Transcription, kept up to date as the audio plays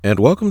and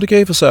welcome to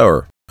Cephas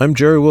Hour. I'm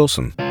Jerry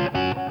Wilson.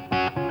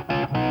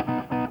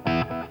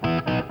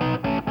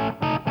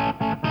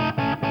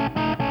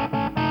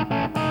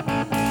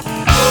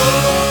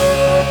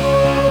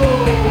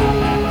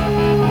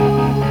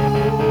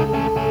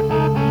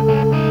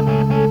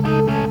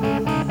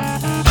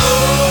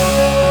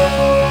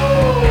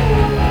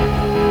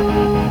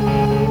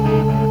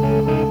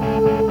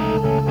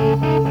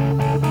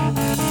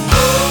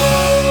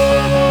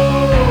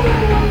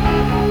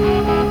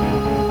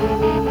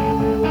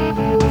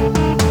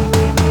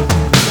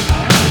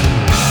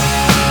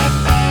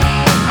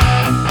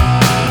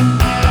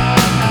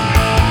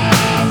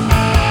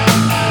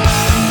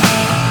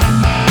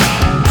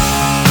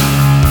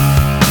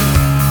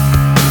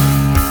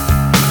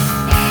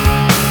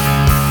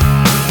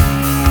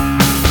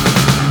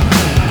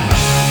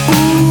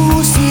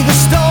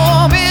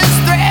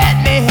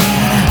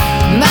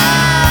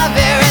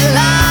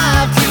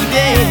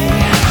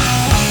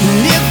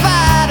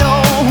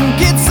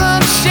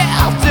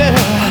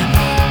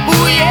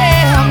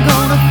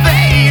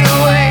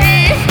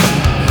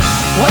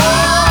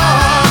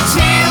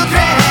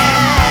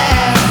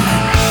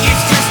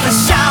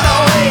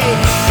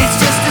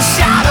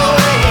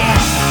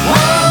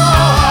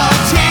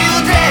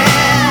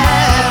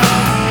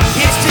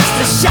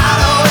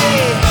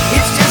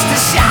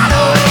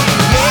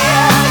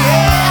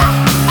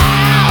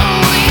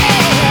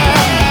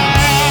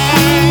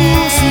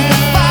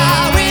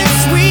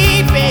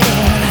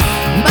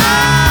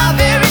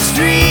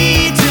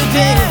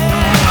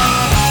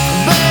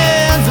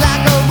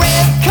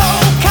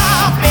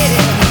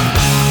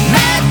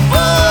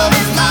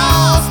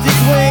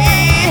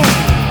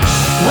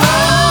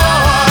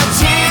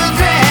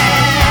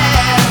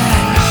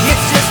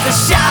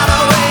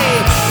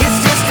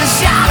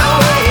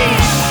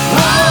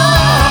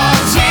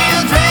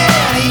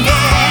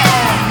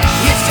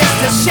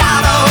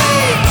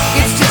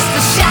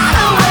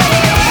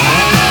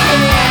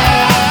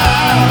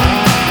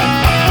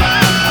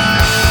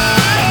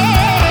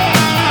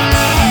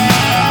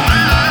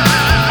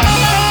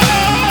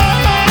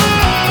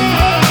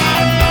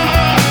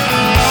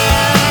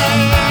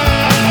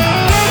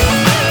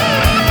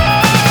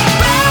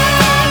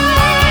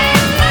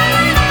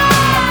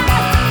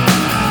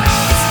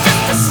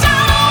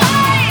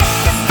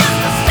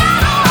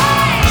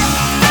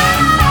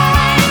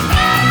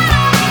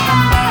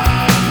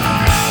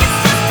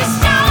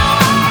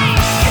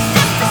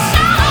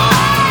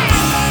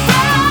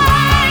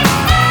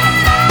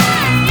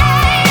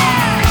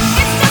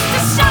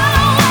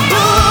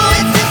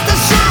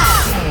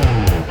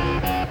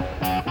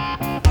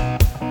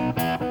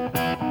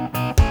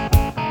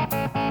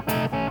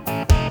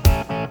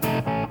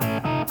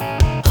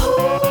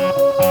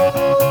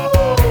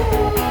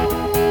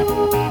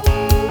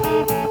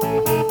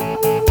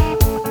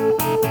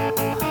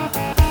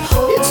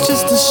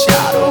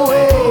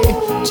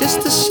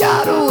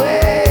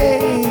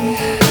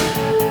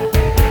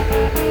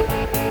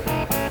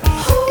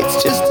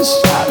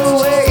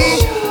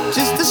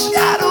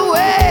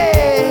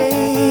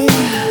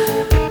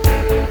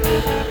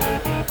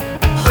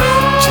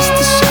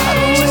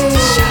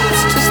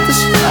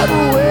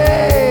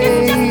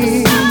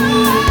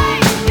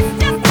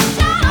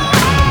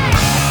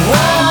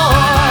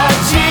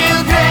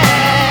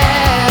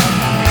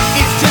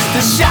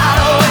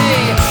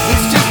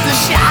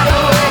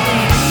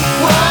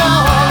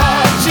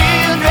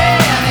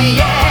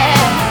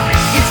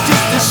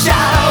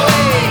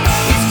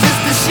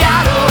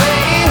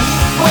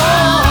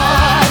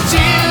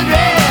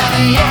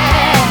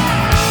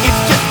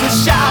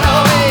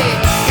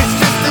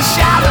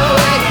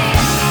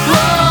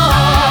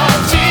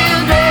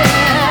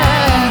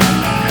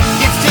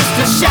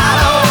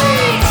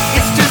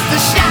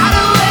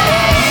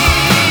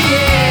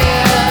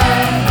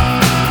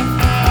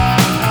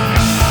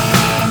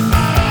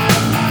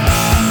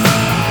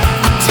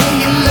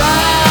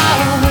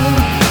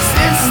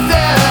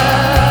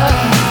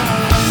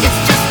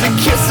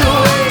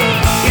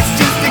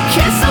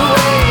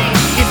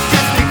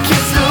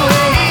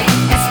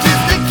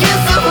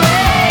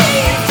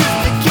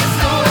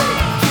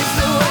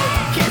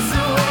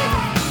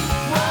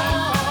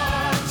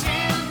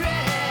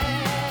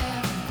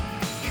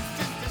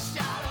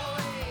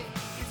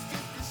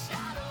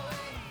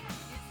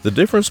 The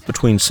difference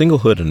between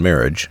singlehood and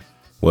marriage,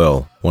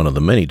 well, one of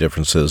the many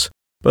differences,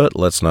 but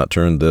let's not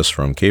turn this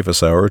from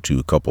Cephas Hour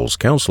to Couples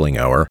Counseling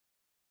Hour,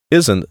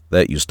 isn't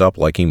that you stop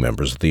liking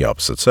members of the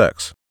opposite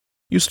sex.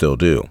 You still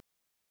do.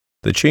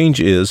 The change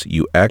is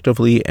you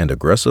actively and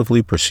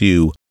aggressively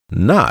pursue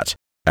not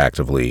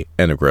actively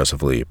and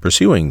aggressively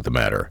pursuing the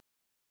matter.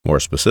 More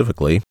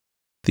specifically,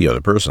 the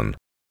other person.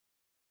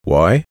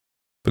 Why?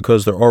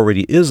 Because there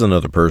already is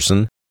another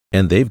person,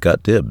 and they've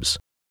got dibs.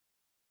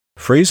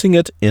 Phrasing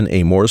it in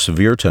a more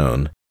severe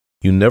tone,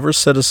 you never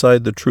set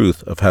aside the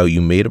truth of how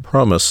you made a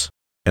promise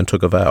and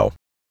took a vow.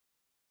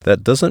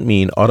 That doesn't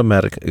mean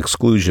automatic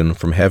exclusion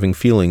from having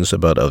feelings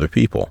about other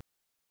people.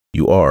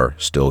 You are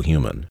still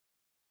human.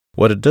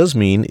 What it does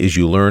mean is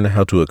you learn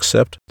how to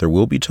accept there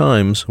will be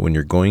times when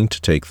you're going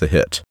to take the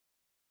hit.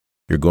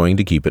 you're going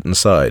to keep it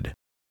inside.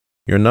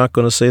 You're not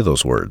going to say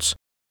those words.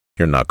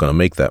 You're not going to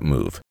make that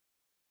move.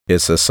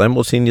 It's as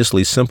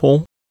simultaneously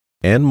simple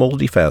and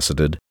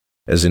multifaceted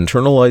as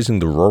internalizing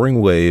the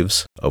roaring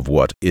waves of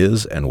what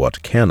is and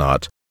what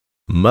cannot,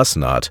 must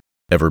not,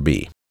 ever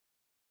be.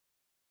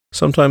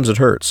 Sometimes it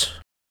hurts.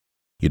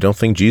 You don't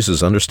think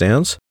Jesus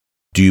understands?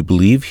 Do you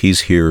believe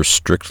he's here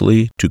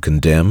strictly to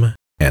condemn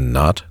and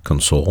not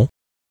console?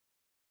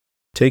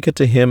 Take it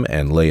to him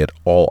and lay it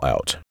all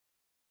out.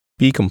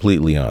 Be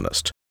completely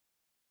honest.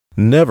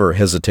 Never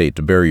hesitate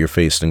to bury your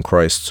face in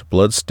Christ's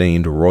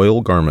blood-stained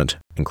royal garment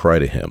and cry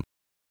to him.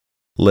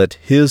 Let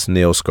his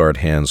nail-scarred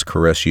hands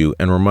caress you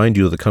and remind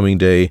you of the coming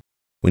day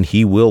when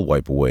he will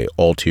wipe away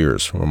all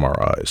tears from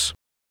our eyes.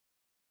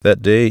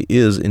 That day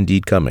is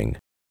indeed coming.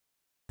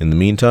 In the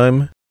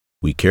meantime,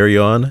 we carry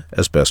on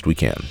as best we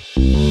can.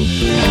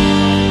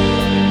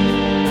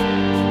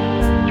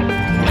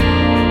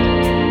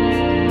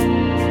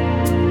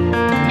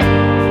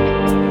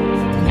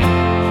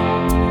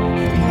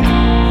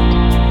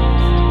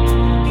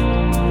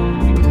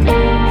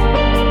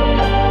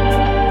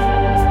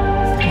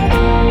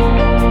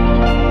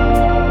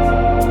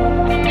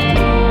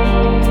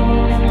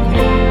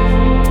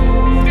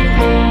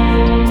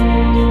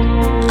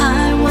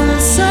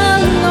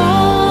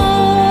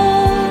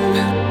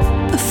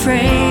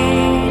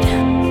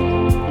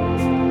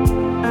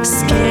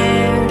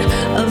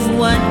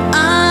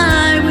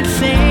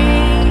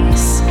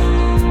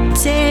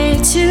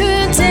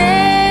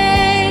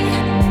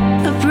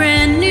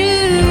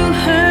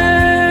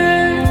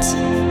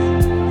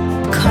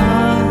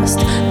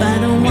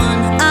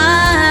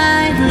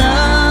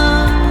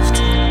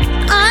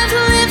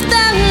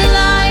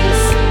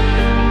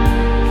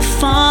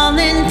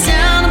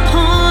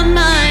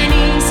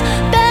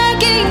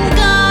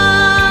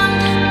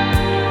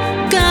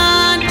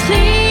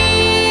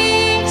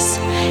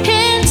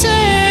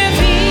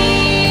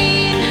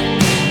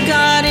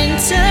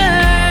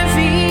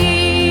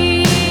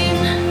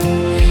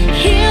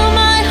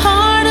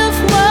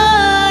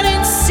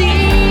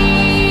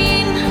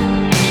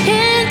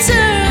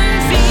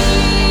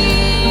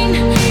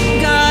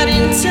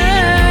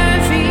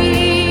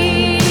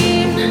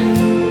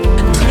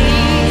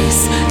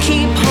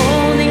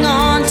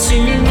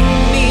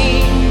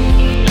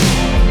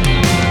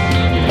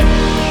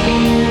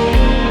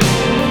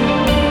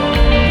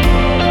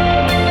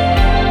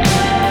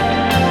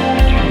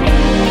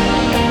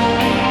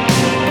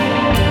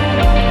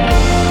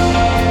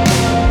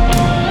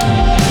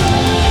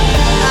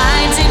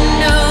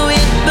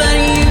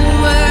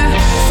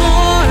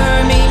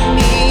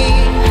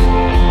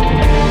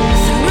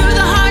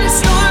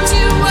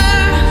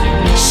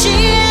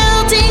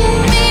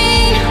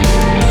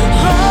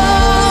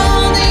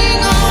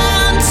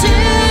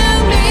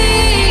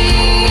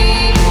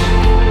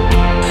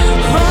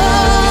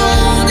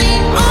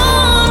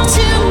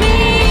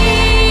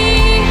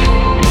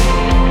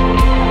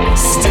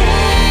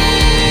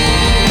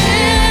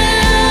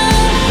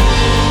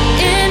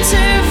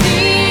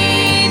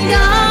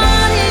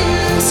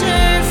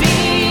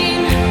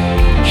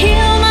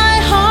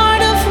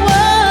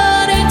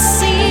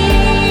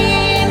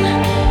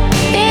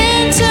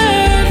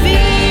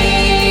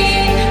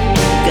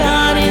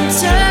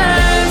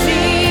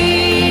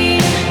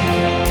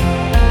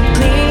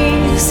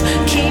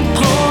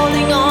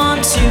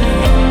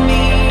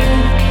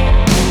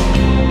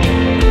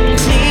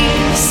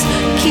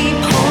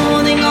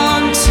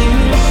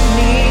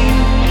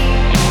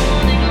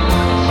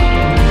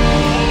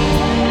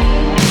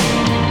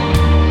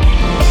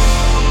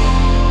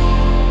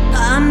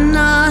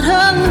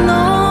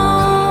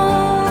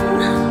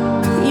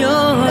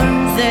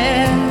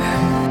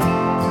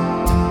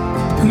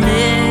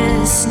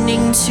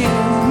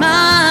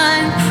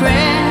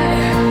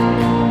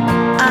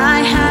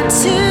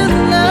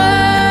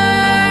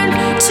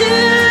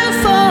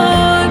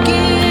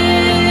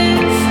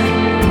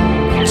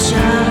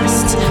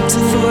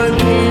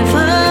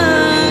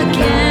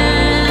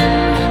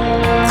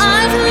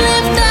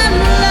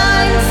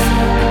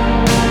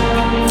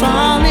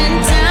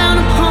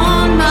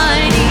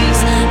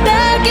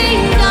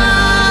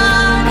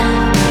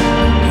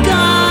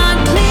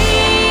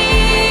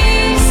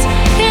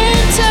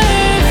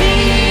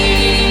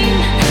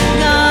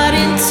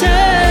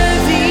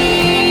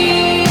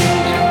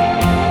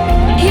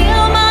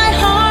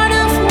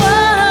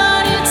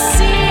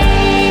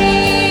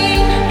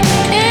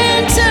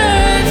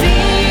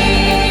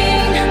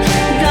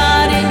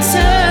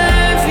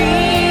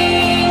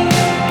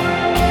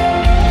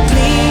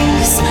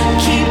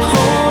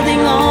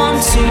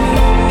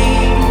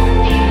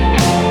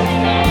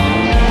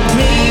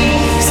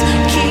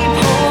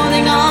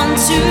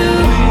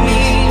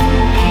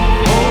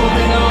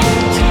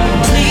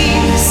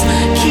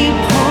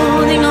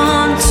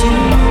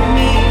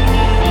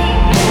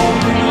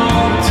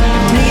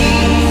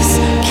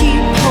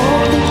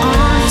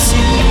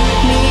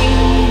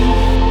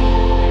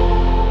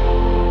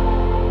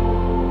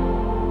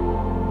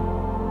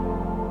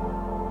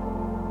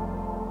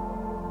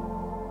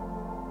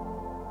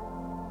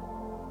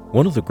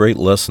 One of the great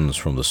lessons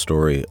from the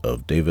story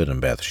of David and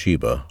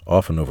Bathsheba,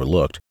 often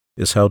overlooked,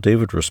 is how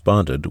David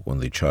responded when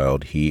the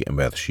child he and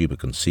Bathsheba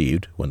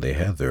conceived when they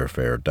had their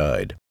affair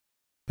died.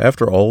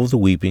 After all of the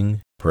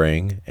weeping,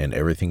 praying, and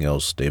everything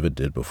else David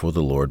did before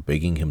the Lord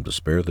begging him to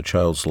spare the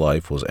child's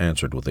life was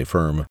answered with a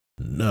firm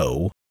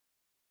no,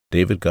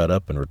 David got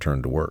up and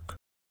returned to work.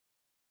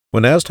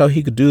 When asked how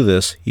he could do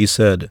this, he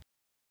said,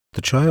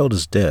 "The child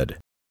is dead.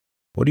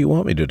 What do you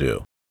want me to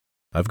do?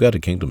 I've got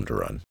a kingdom to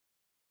run."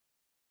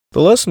 The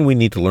lesson we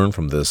need to learn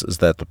from this is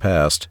that the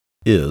past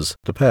is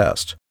the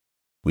past.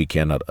 We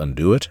cannot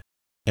undo it,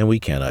 and we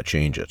cannot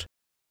change it.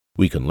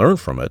 We can learn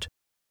from it,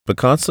 but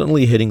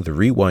constantly hitting the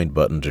rewind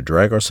button to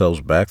drag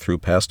ourselves back through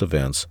past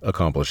events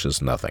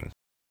accomplishes nothing.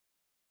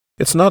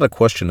 It's not a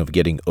question of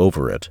getting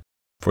over it,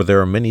 for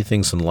there are many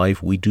things in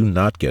life we do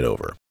not get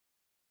over.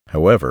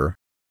 However,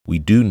 we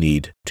do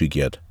need to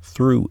get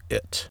through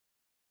it.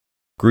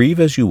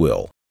 Grieve as you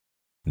will.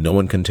 No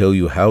one can tell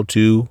you how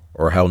to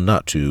or how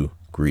not to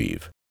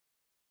grieve.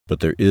 But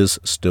there is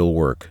still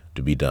work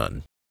to be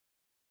done.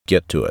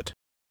 Get to it.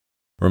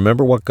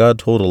 Remember what God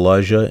told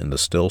Elijah in the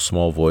still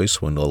small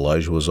voice when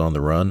Elijah was on the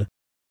run,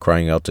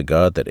 crying out to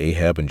God that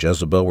Ahab and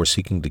Jezebel were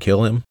seeking to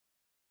kill him?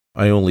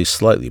 I only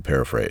slightly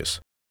paraphrase.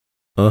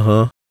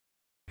 Here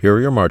are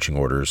your marching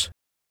orders.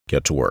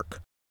 Get to work.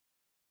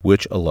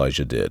 Which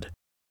Elijah did.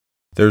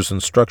 There's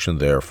instruction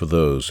there for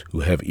those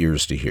who have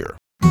ears to hear.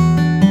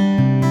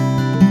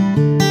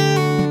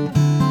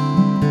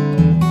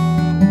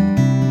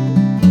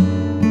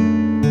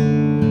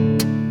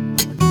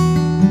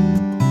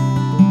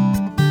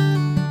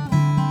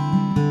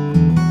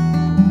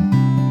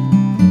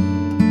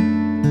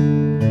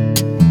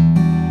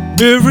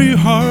 Every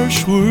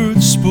harsh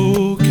word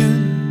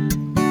spoken,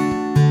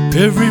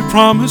 every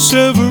promise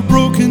ever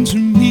broken to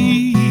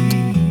me,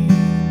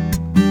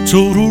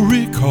 total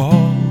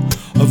recall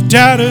of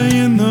data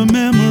in the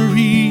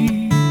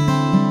memory.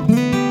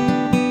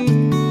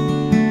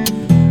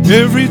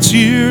 Every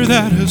tear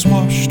that has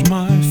washed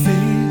my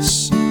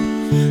face,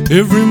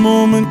 every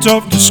moment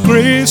of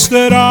disgrace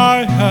that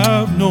I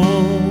have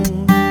known,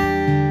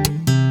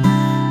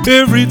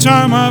 every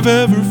time I've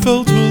ever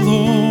felt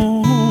alone.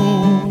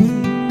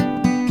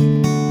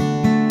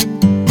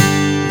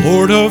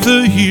 Lord of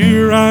the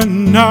here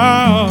and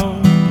now,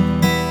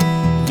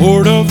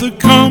 Lord of the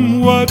come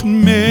what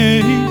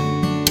may,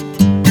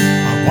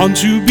 I want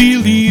to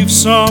believe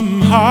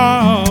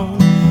somehow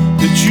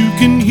that you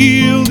can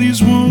heal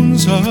these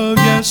wounds of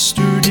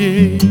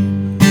yesterday.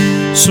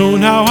 So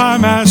now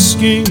I'm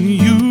asking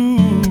you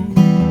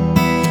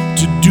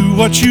to do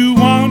what you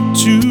want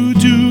to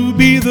do,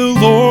 be the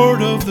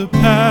Lord of the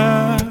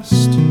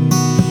past.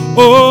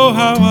 Oh,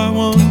 how I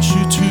want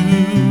you to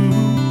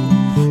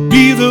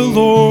be the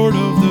Lord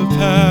of the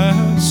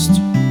past.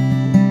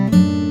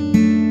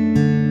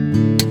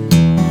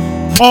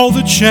 All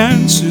the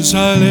chances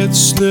I let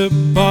slip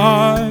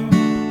by,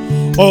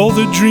 all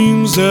the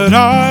dreams that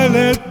I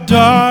let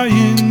die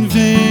in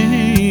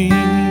vain,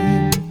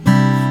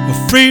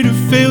 afraid of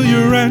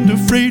failure and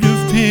afraid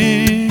of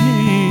pain.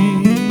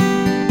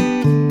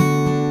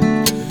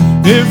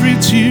 Every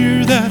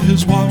tear that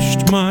has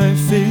washed my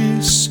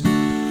face,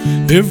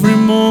 every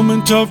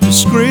moment of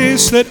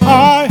disgrace that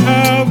I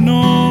have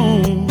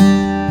known,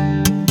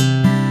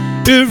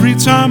 every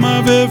time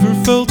I've ever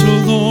felt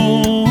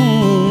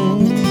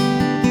alone.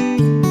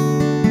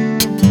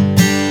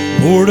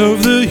 Lord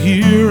of the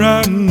here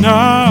and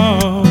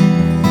now,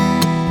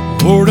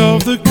 Lord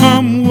of the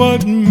come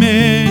what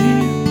may,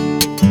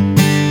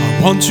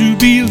 I want to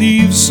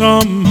believe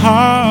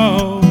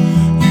somehow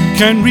you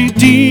can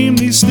redeem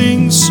these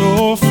things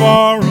so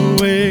far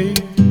away.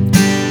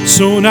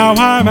 So now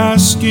I'm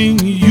asking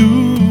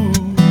you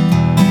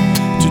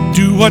to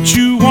do what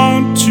you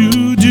want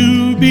to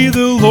do, be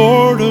the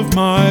Lord of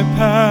my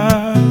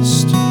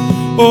past.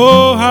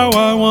 Oh, how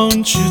I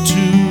want you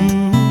to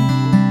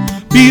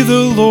be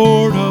the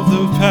Lord of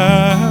the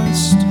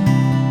past.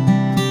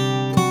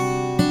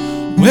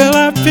 Well,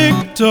 I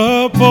picked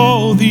up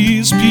all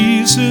these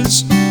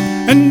pieces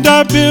and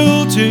I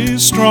built a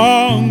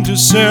strong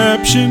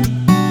deception,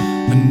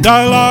 and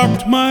I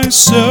locked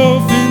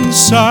myself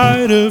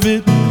inside of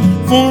it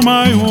for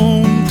my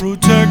own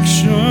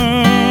protection.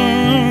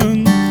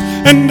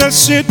 And I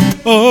sit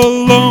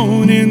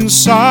alone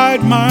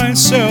inside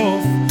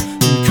myself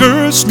and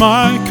curse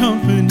my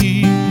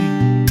company,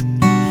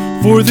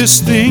 for this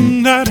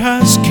thing that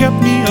has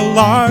kept me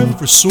alive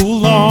for so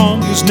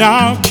long is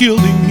now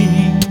killing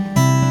me.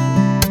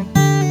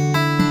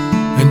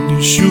 And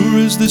as sure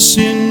as the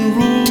sun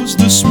rose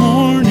this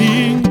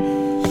morning,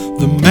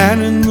 the man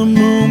in the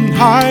moon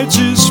hides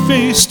his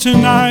face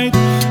tonight.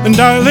 And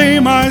I lay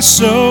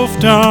myself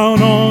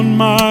down on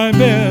my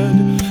bed,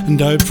 and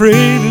I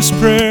pray this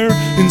prayer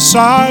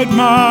inside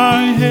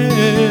my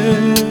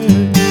head.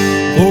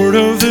 Lord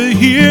of the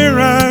here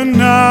and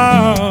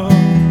now,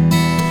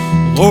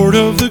 Lord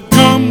of the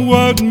come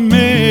what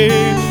may,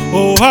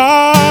 oh,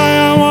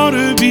 I want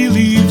to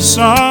believe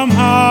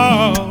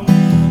somehow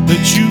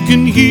that you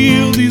can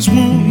heal these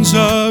wounds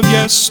of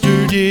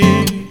yesterday.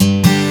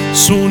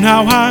 So now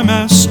Now I'm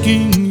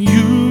asking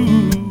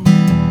you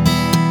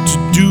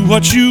to do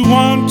what you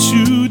want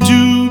to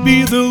do.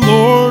 Be the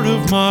Lord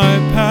of my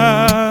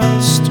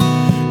past.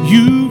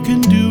 You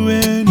can do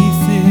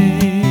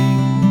anything.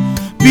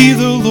 Be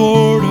the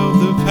Lord of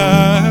the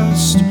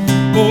past.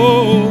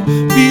 Oh,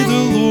 be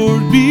the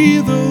Lord, be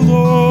the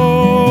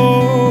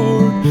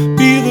Lord,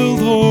 be the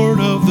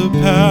Lord of the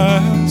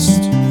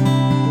past.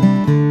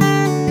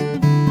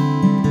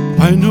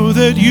 I know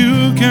that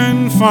you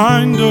can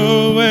find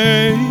a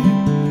way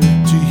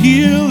to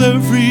heal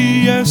every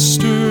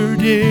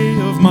yesterday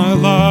of my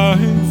life.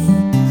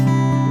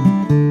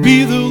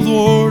 Be the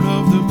Lord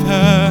of the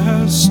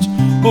past.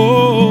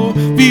 Oh,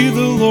 be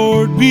the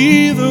Lord,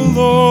 be the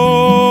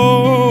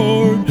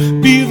Lord,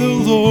 be the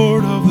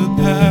Lord of the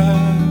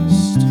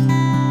past.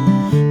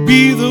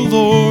 Be the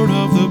Lord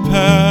of the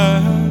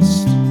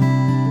past.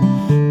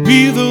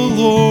 Be the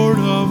Lord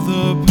of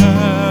the past.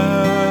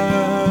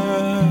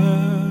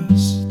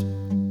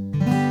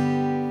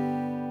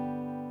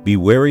 Be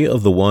wary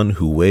of the one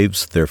who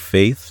waves their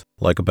faith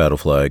like a battle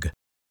flag,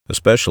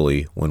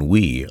 especially when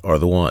we are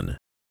the one.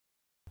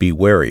 Be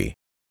wary,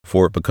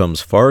 for it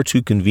becomes far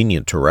too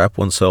convenient to wrap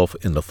oneself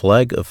in the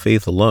flag of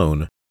faith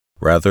alone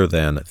rather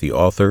than the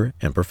author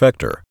and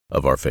perfecter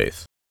of our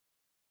faith.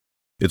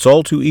 It's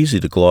all too easy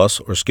to gloss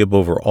or skip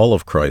over all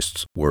of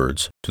Christ's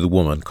words to the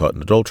woman caught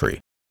in adultery.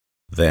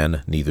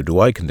 Then neither do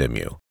I condemn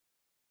you.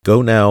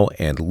 Go now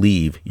and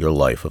leave your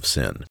life of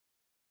sin.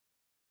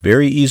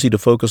 Very easy to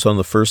focus on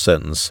the first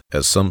sentence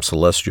as some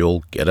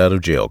celestial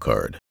get-out-of-jail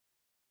card.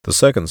 The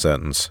second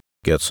sentence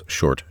gets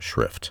short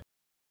shrift.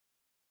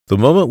 The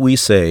moment we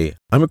say,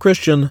 I'm a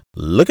Christian,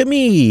 look at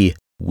me,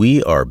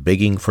 we are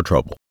begging for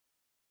trouble.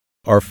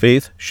 Our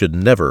faith should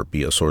never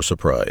be a source of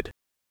pride.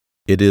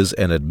 It is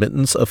an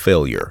admittance of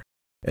failure,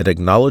 an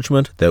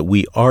acknowledgement that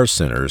we are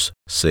sinners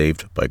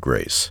saved by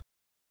grace.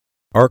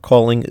 Our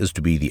calling is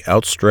to be the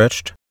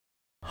outstretched,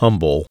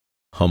 humbled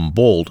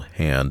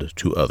hand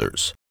to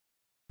others,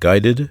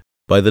 guided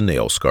by the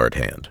nail-scarred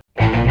hand.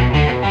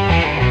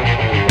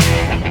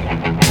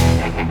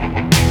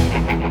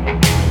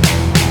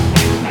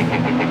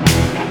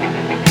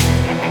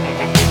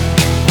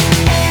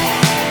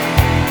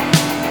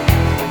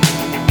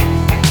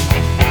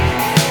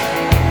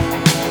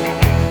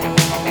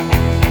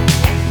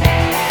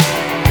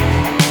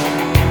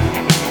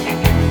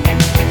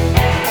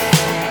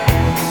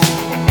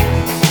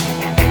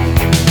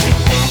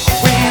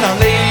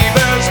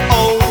 Labors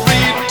all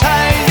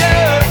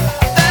retire,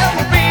 there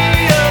will be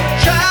a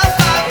child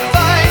by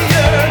fire.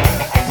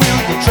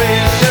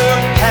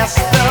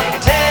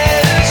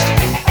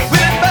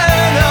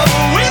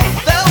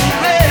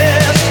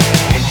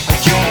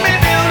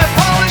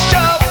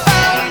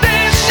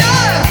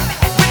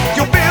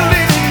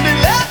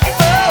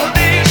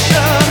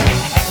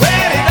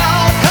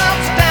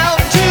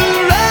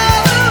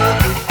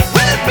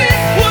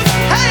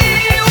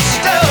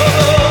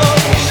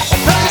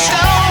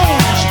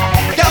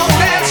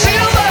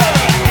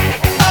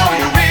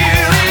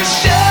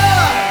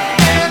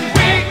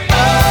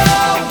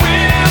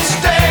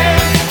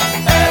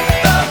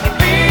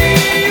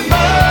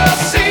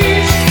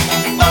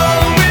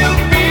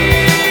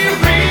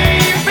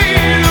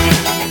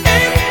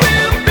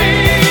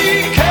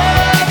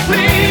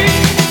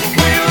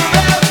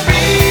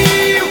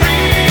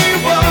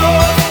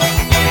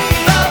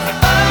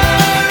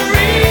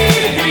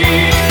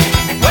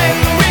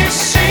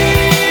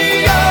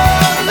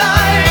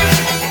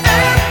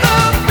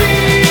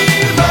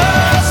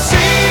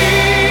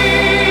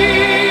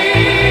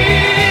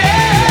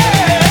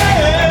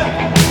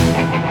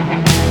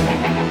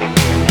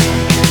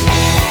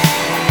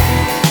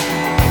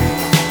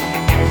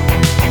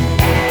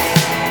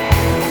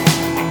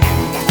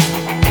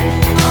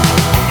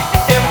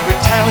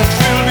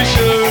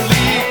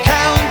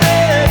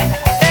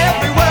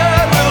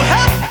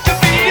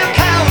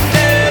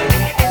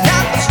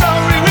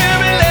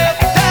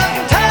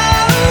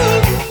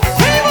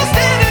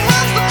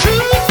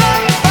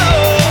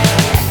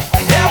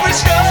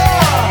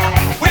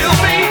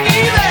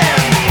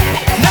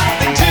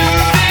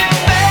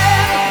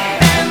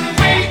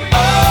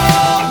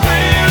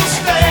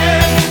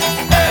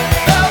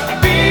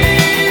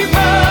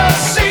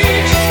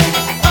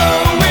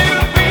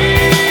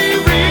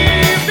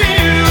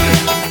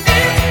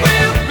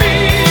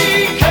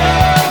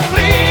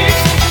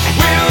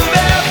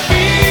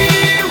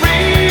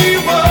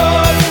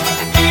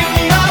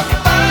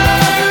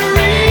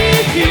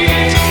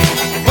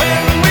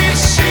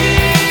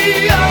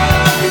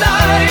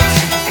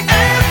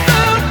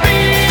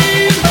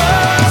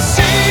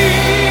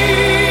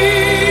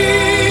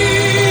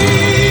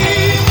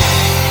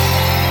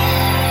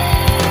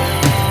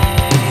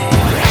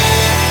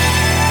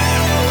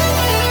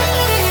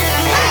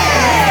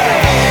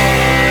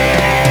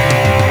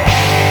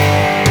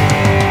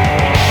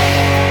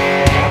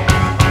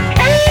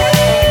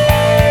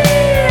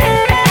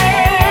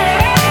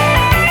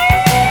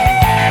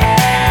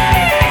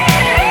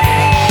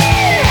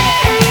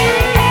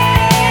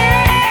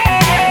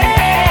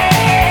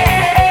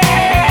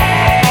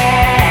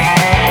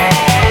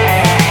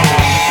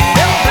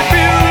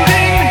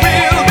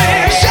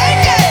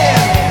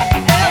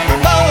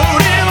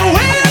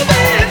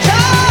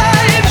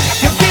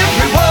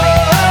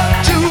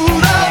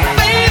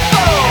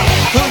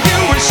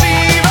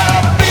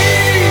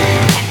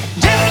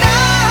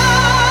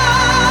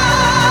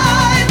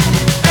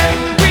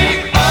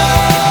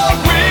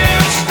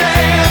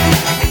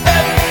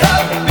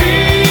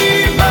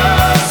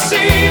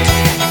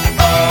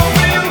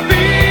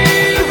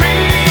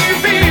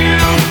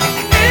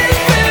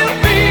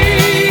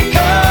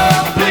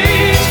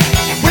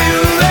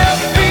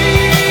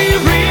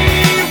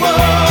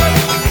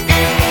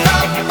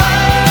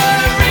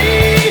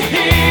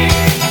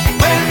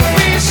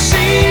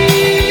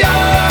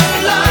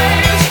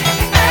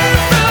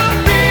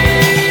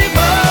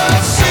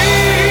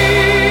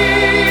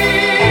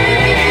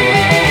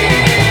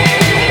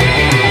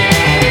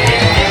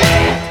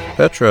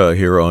 Petra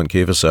here on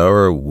Cephas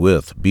Hour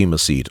with Beam a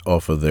Seat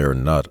off of their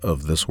Not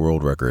of This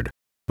World record.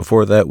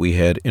 Before that, we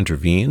had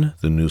Intervene,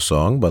 the new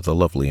song by the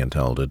lovely and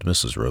talented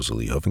Mrs.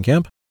 Rosalie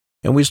Hovenkamp.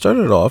 And we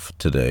started off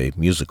today,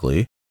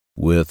 musically,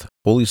 with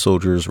Holy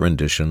Soldier's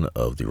rendition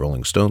of the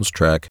Rolling Stones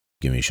track,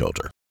 Gimme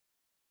Shelter.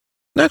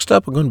 Next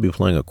up, I'm going to be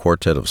playing a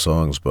quartet of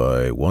songs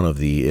by one of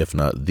the, if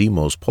not the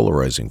most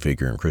polarizing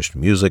figure in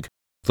Christian music,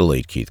 the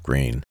late Keith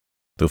Green.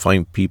 The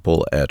fine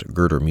people at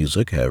Girder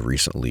Music have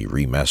recently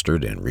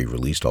remastered and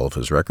re-released all of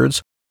his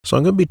records, so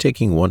I'm going to be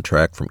taking one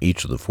track from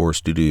each of the 4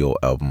 studio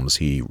albums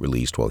he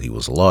released while he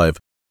was alive.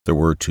 There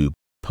were 2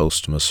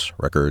 posthumous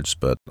records,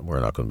 but we're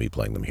not going to be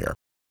playing them here.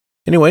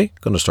 Anyway,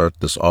 going to start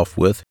this off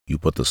with You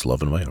Put This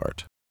Love in My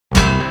Heart.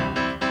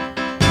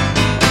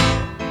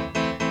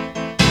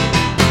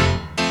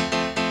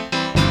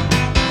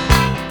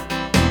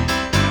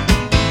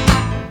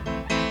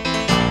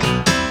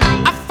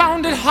 I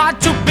found it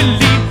hard to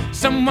believe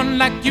someone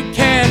like you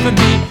cared for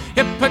me.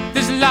 You put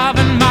this love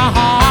in my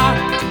heart.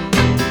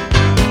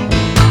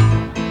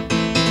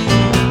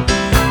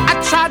 I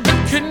tried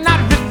but could not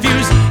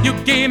refuse. You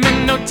gave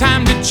me no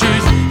time to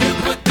choose. You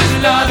put this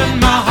love in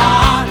my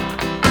heart.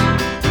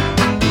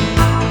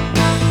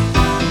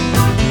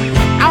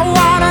 I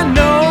wanna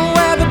know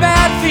where the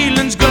bad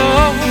feelings go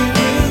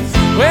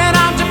when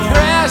I'm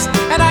depressed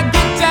and I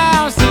get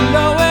down so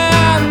low,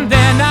 and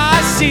then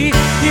I see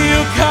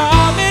you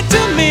coming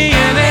to me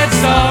and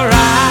it's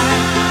alright.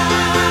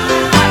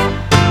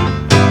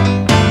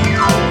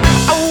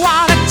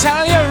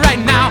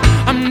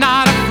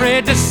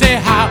 To say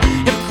how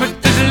you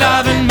put this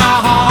love in my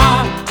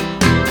heart.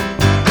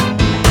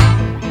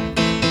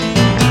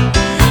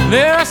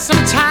 There are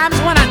some times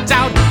when I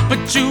doubt,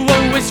 but you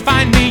always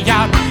find me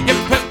out. You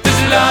put this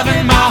love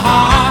in my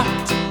heart.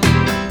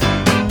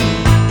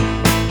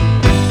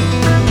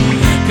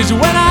 'Cause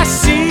when I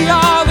see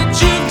all that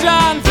you've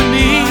done for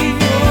me,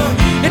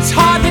 it's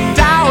hard to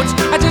doubt,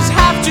 I just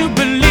have to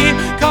believe.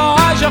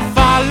 'Cause you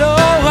follow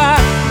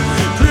up,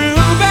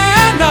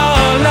 proving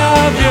all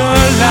of your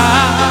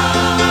love.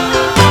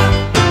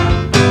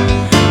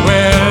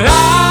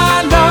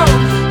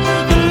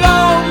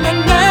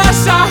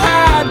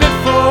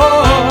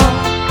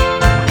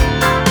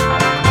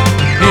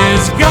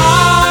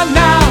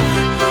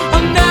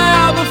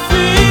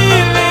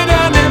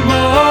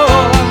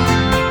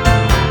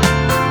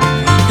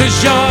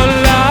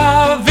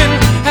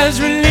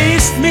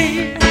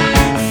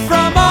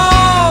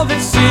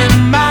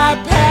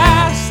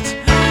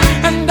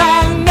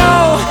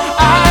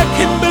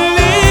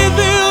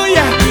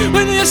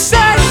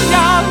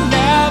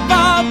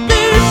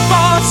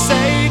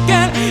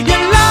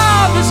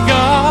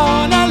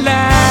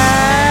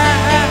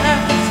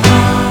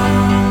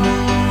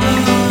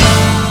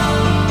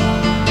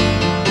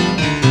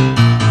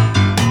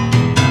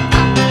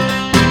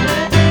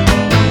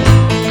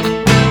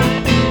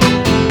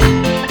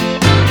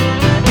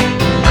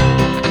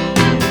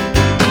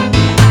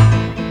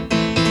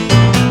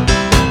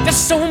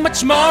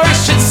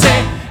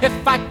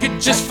 If I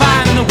could just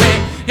find a way,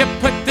 you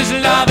put this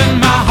love in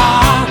my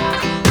heart.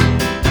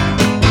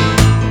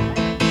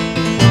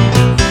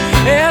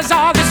 Is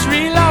all this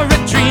real or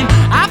a dream?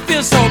 I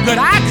feel so good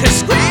I could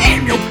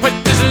scream. You put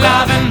this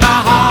love in my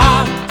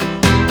heart.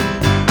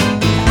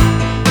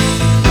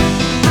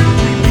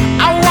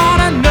 I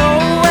wanna know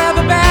where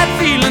the bad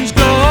feelings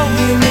go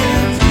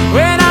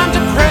when I'm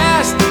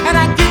depressed and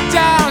I get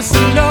down so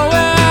low,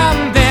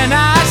 and then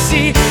I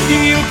see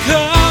you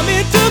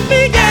coming to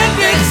me and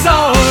it's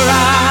alright.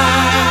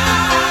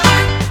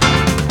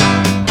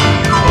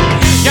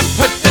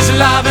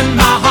 Love in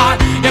my heart,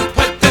 you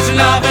put this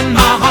love in my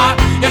heart,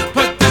 you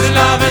put this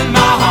love in my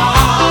heart.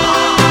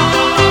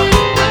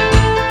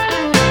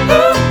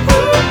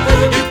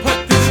 You put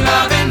this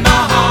love in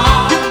my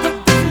heart, you put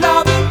this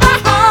love in my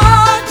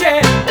heart,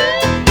 yeah.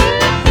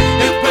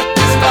 You put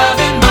this love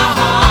in my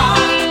heart.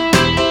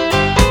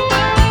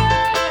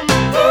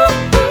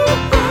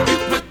 You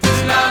put this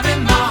love in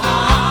my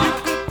heart,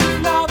 you put this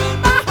love in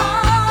my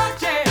heart,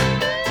 yeah.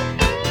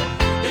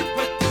 You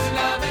put this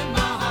love in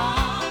my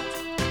heart.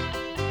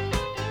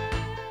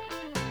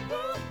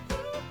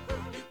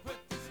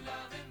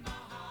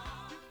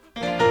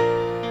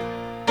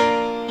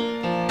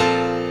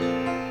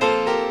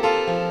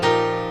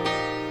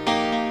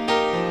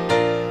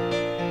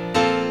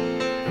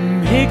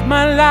 Make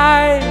my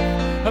life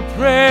a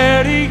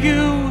prayer to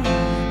you.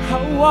 I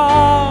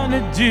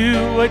wanna do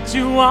what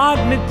you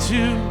want me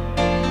to.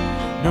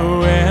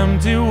 No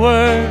empty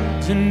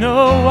words and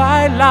no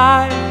white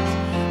lies,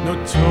 no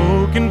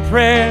token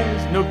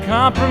prayers, no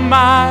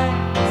compromise.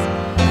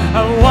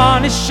 I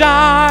wanna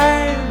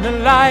shine the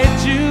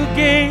light you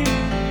gave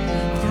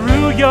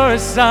through your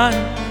Son.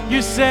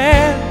 You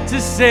sent to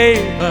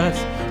save us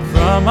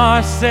from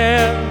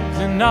ourselves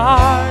and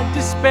our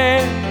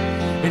despair.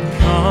 It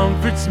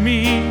comforts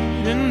me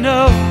to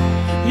know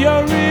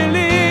you're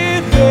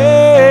really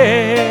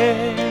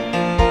there.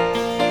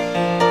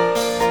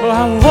 Oh,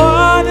 I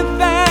want to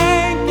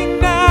thank you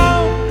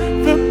now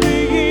for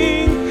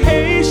being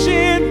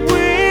patient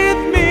with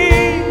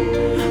me.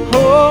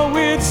 Oh,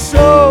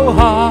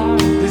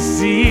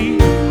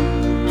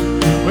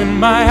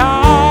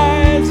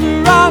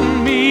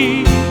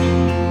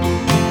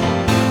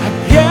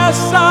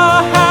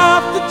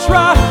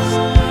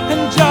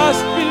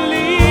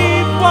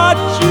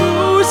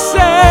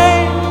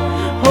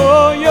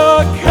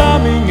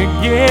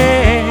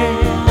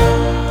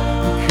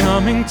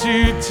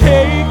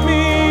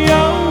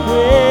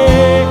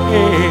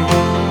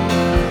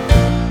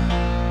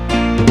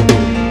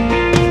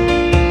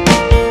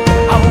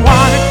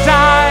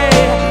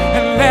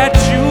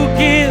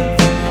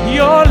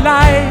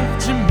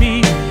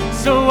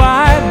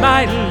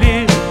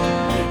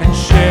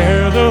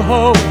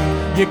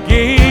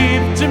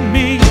 gave to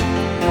me,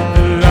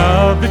 the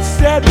love that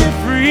set me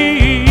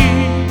free.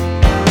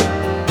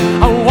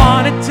 I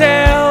want to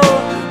tell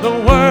the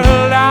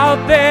world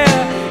out there,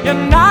 you're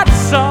not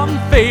some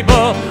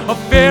fable or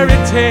fairy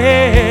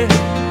tale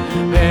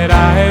that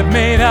I have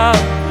made up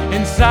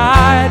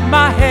inside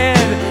my head.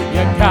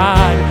 You're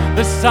God,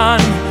 the Son,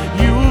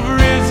 you've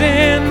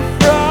risen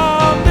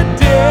from the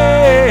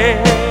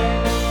dead.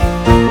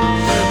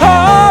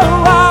 Oh,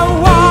 I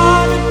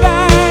want to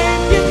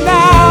thank you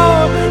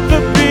now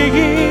for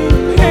being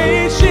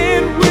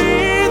patient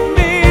with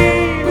me.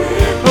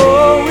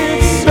 Oh,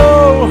 it's so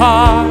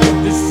hard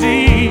to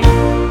see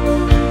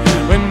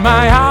when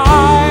my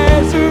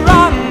eyes are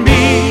on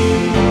me.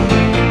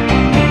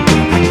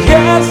 I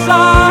guess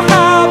I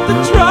have to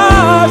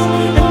trust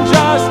and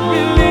just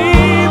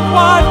believe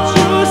what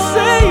you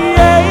say.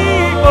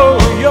 Oh,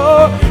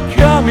 you're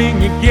coming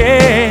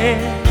again.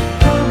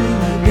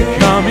 You're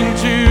coming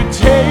to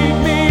take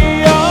me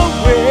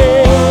away.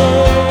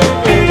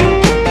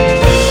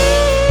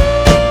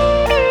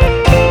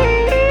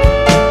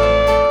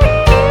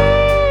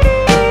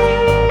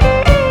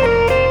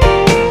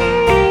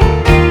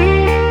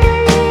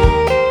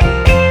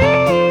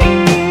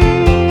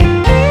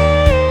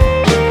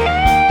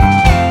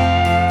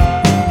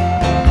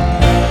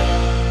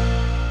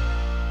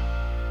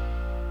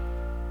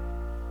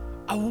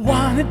 I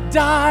wanna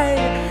die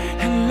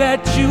and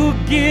let you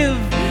give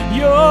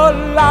your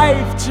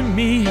life to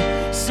me,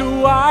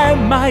 so I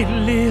might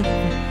live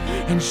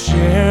and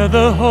share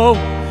the hope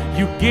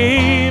you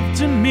gave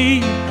to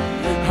me.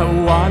 I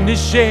want to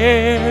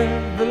share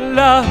the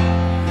love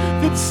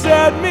that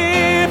set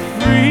me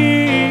free.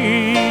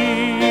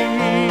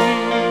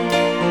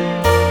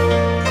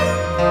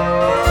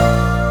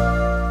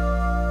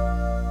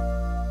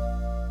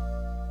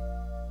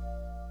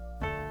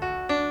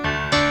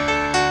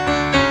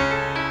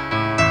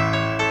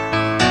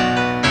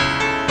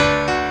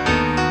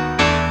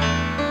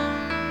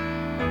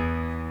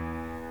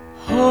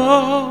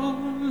 Oh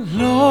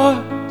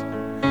Lord,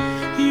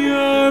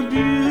 you're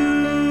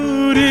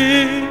beautiful.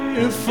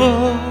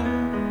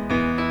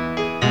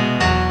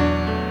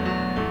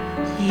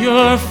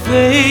 Your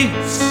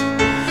face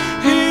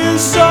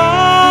is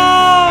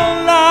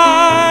all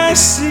I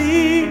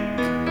seek.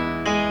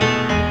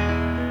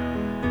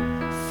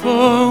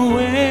 For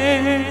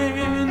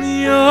when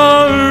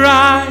your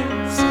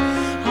eyes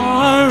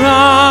are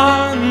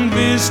on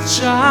this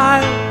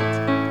child,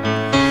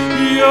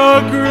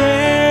 your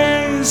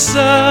grace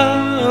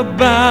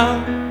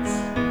abounds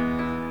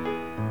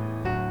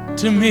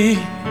to me.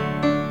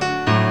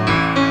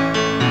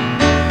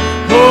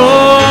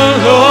 Oh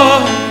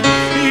Lord,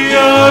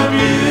 you're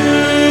beautiful.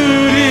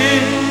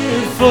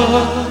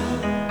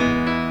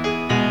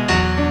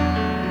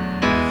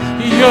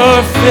 Your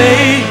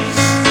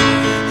face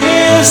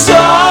is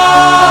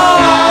all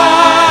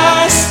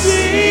I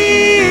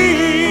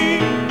see.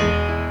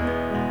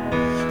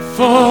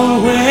 For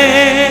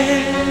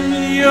when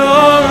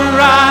your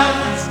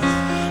eyes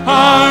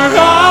are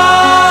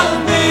on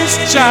this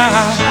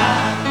child,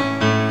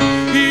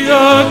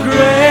 your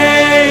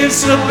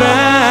grace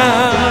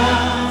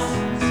abounds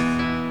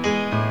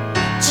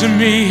to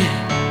me.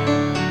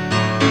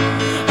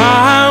 I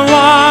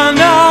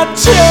wanna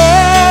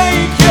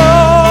take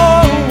your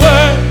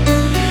word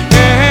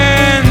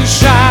and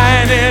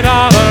shine it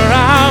all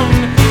around,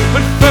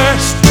 but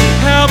first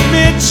help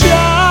me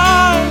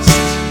just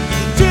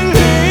to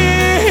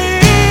live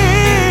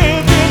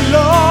it,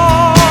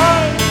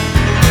 Lord.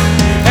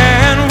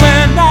 And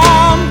when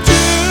I'm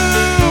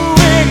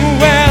doing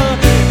well,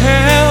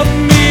 help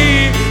me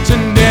to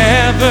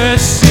never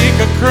seek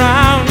a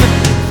crown,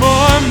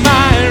 for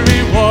my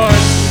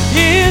reward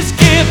is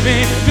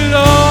giving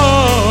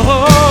glory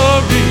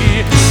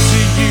to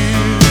you.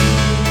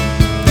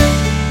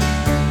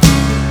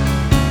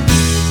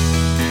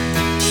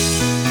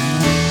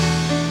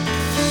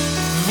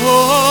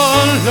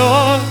 Oh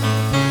Lord,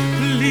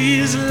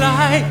 please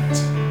light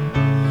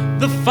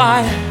the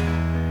fire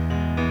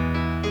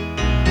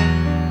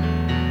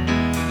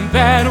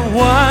that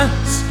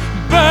once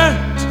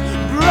burnt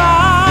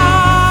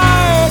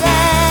bright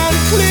and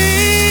clean.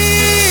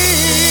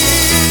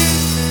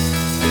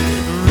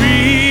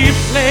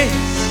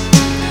 Replace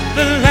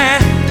the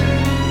land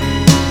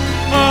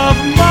of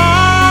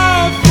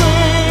my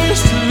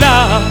first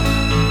love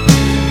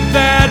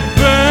that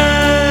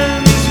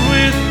burns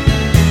with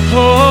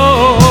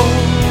holy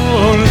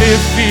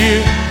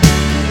fear.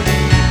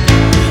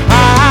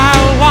 I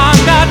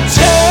wanna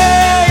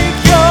take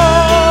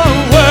your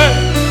word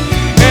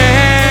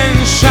and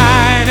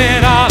shine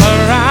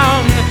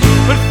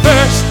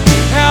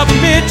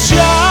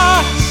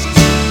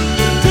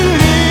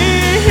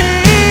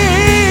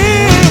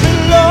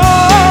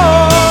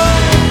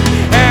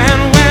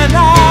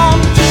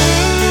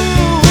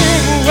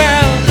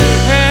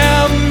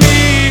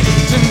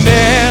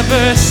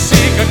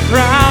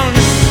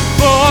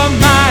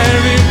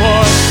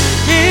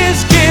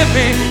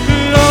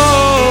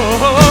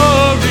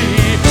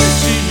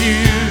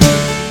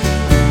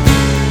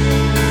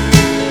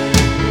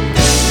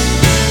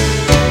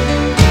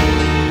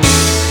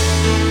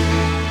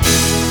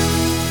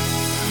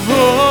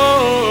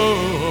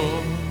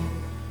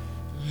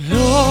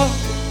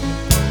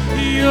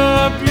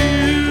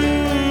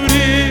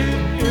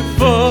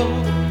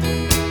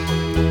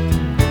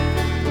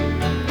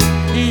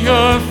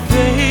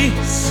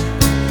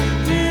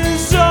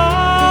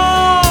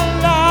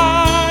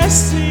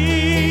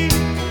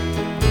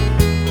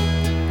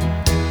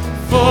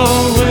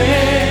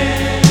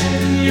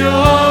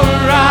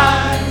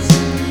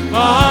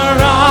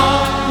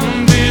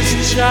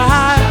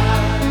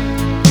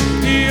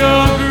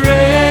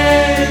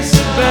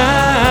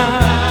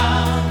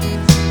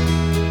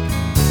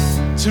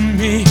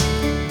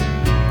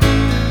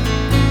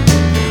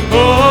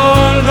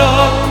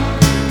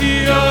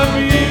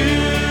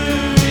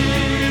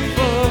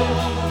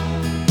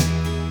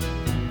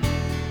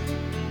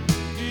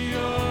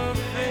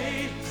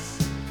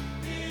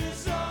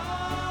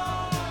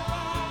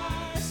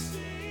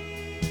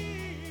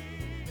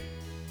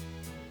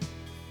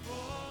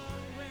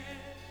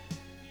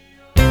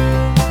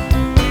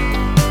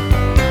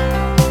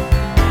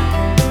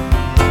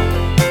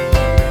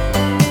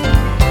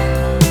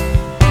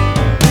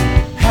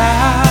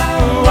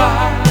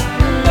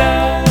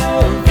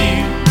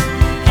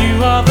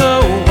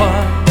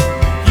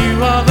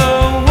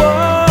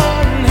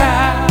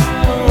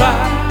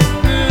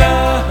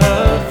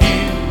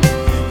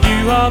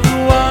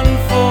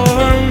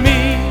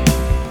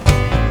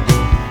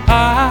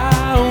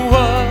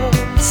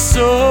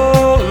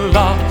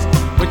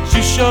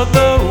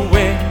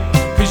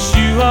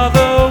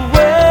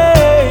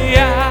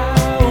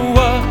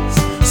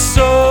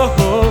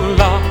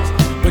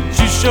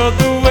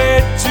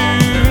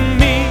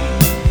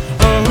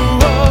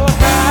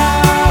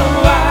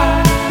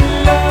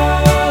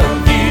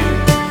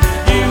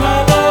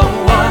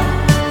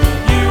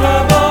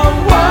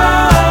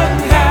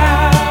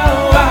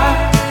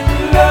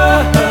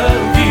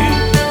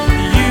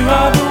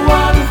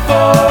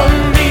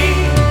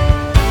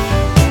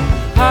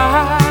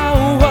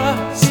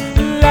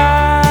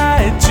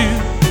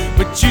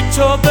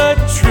told the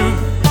truth,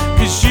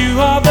 'cause you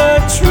are the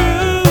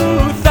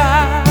truth.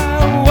 I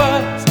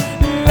was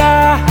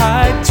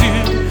lied to,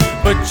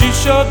 but you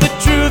showed the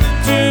truth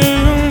to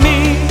me.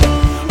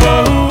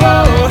 Oh,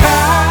 oh,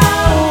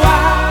 how I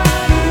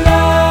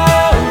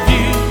love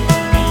you.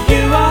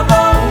 You are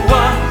the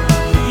one,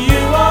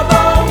 you are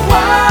the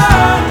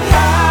one.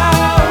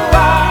 How I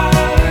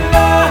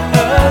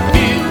love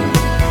you.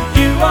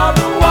 You are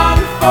the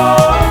one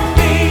for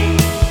me.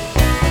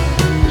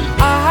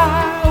 I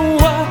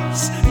was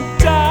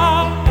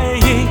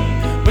dying,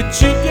 but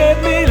you gave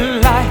me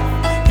life,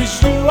 'cause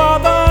you are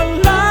the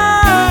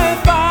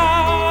life. I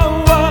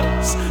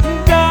was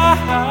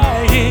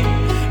dying,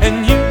 and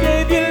you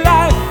gave your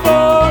life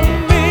for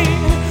me.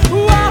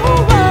 Whoa,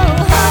 whoa,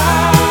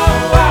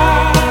 how I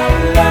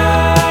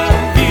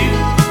love you.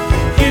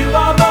 You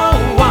are the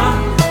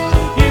one,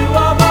 you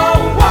are the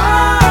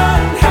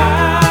one.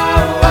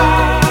 How I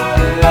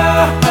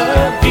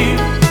love you.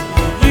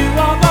 You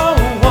are the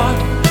one,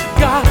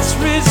 God's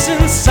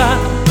risen Son.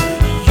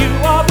 You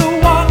are the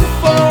one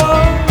for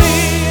me.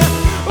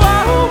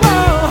 Oh,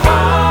 oh,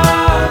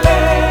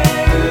 hallelujah.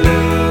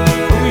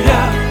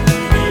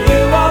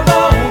 You are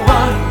the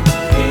one,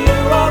 you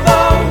are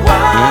the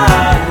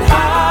one.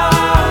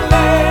 Hallelujah.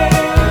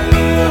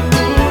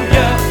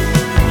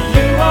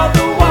 You are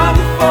the one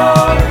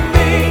for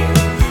me.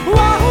 Oh,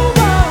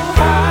 oh,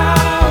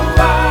 how I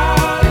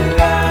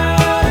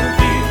love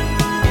you.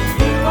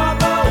 You are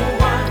the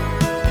one,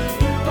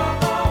 you are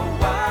the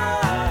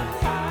one.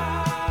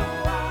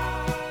 How I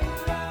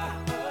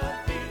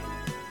love you.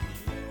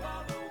 You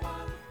are the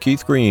one.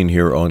 Keith Green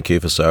here on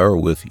Cephas Hour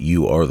with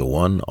You Are the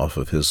One off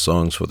of his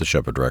Songs for the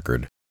Shepherd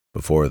record.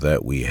 Before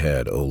that, we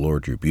had Oh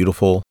Lord, You're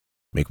Beautiful,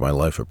 Make My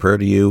Life a Prayer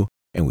to You,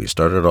 and we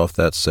started off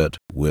that set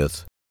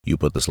with You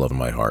Put This Love in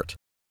My Heart.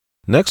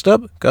 Next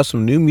up, got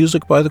some new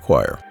music by the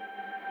choir.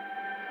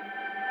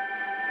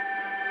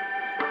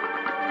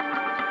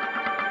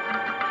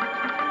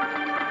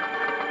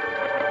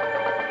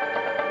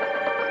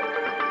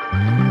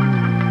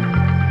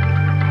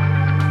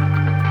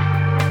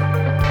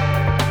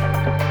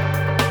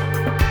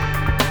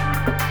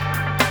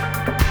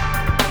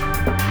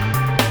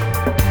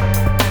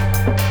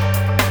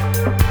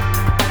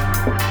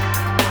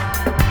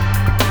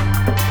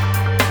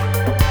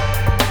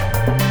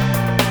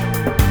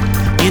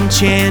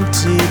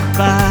 Enchanted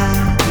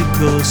by the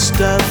ghost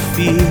of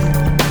fear,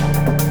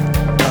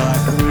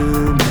 dark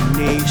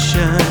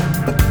rumination.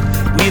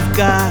 We've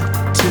got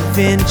to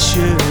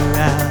venture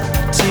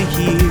out to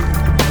hear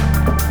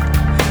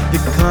the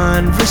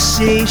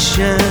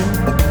conversation.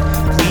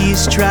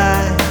 Please try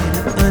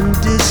to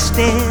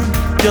understand.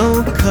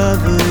 Don't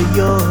cover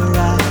your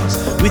eyes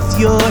with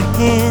your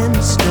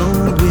hands.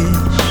 Don't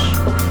wish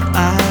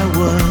I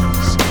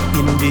was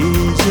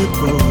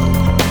invisible.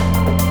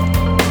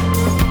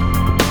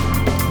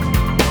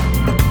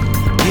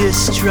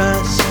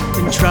 Distrust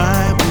and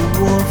tribal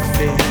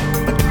warfare,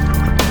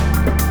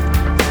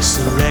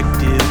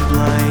 selective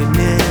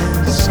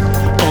blindness.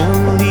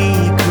 Only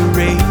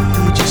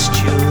courageous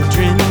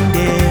children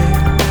dare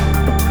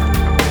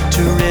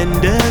to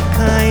render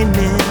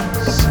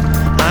kindness.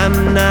 I'm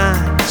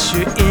not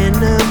your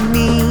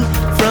enemy.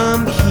 From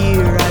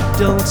here I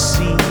don't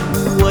see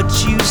what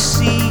you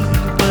see,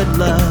 but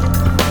love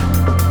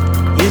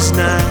is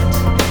not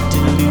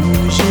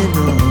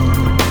delusional.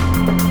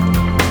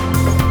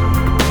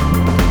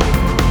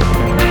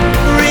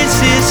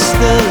 Resist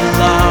the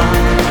law,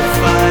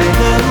 defy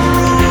the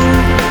rule.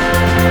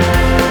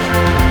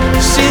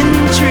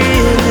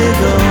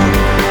 Centrifugal.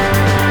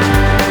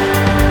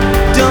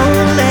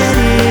 Don't let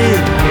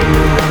it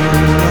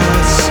pull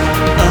us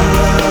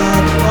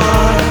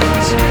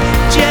apart.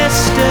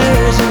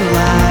 Jesters and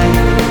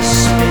liars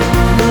spin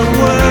the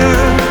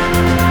world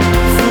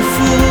for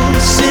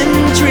fools.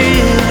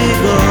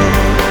 Centrifugal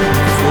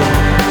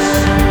force.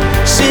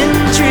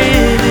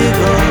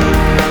 Centrifugal.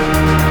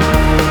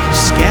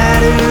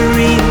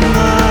 Scattering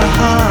our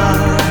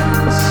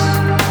hearts.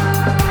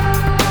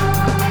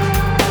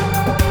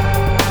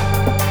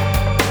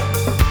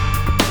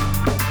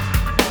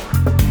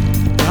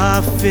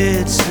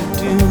 Prophets of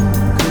doom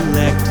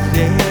collect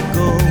their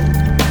gold.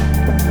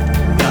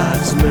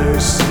 God's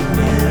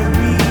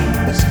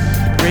mercenaries,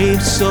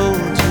 brave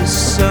soldiers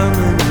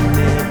summon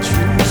their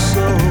true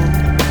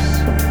souls.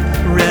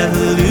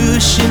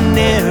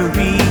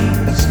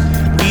 Revolutionaries,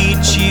 we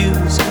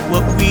choose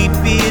what we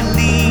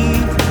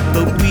believe,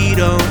 but we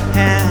don't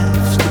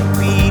have to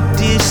be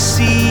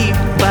deceived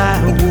by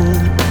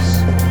wolves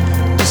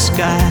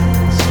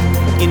disguised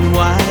in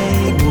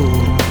white wool.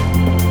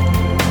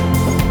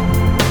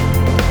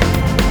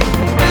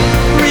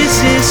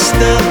 Resist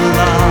the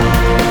law,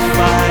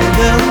 defy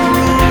the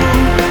rule.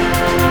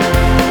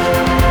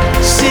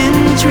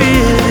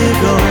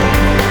 Centrifugal.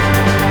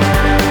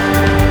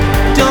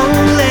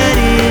 Don't let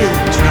it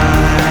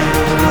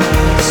drive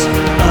us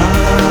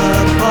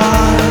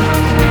apart.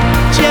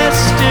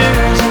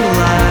 Jesters and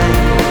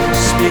liars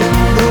spin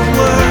the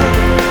world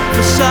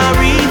for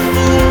sorry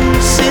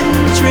fools.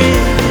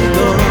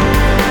 Centrifugal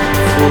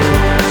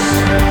force.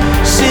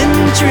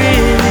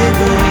 Centrifugal.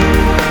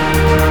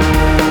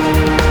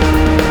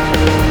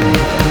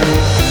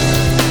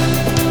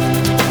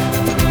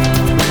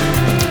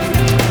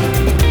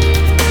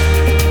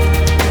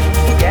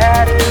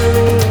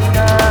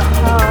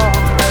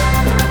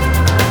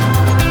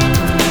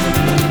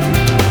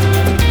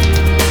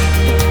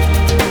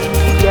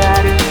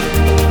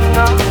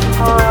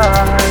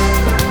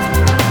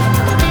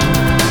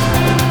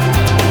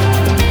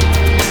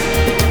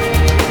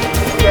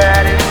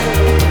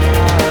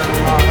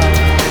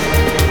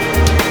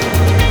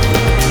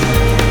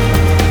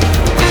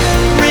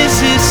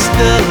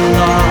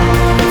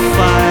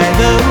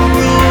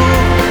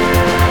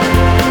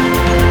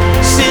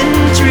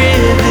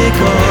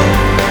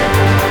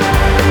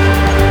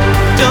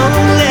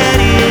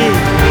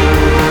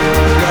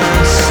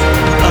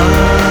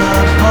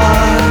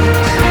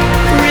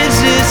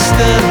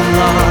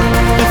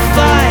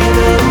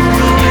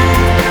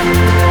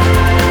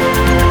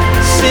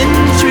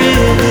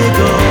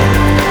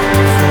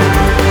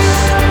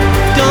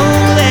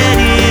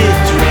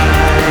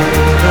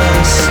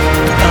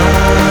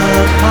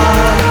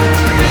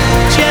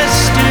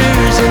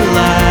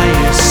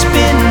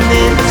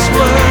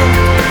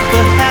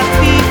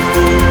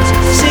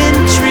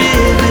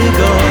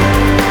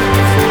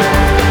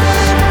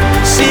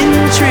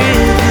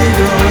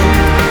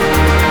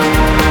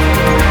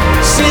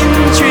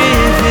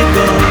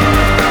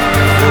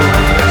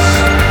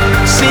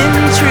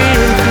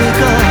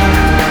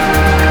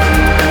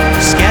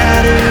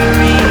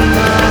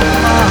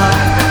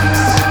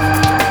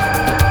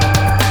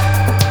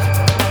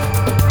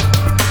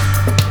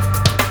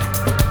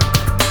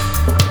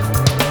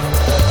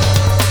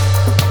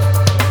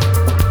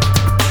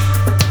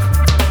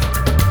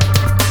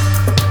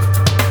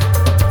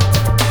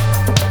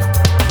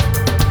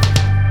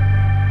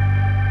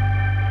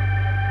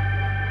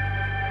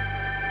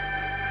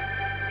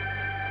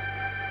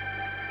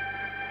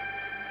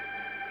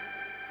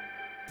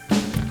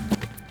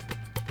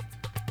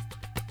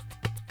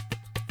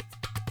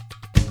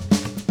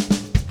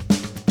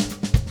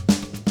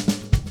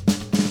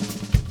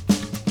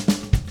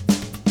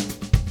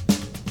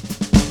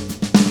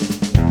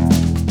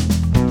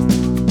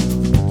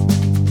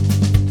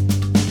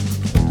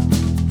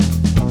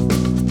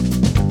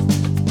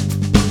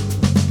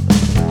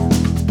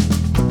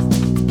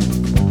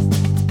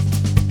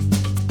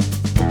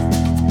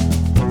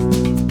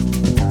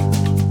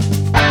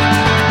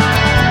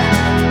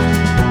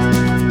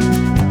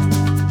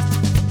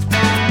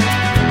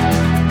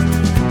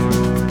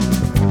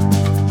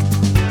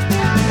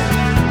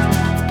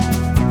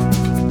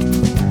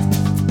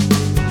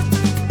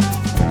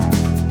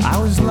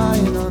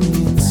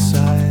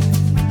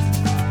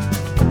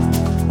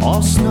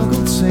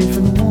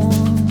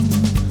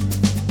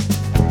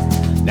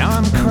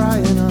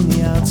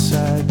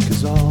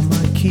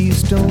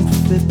 keys don't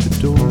fit the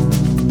door.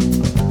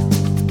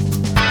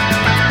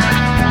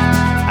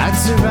 I'd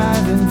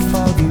survive in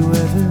foggy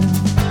weather,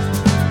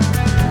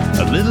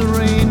 a little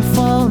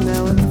rainfall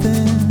now and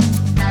then,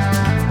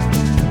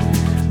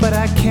 but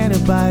I can't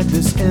abide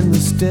this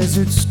endless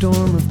desert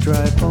storm of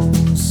dry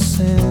bones,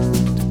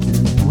 sand,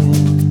 and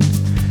wind.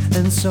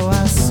 And so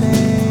I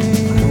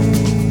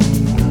say,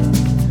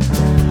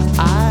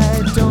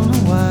 I don't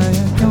know why,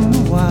 I don't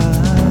know why.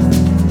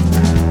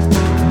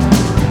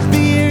 The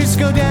years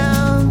go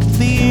down,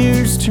 the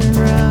years turn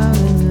round,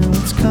 and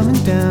now it's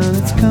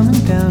coming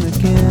down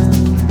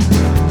again.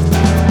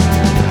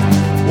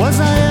 Was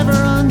I ever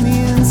on the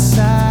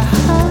inside?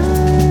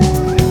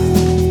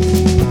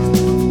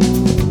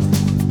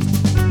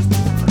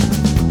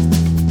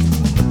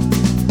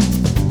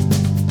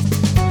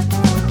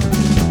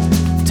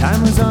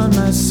 Time was on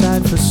my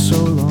side for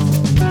so long,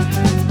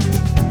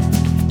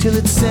 till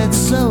it said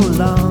so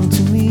long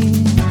to me.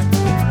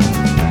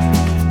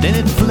 Then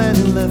it fled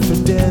and left for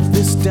dead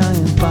this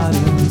dying body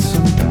on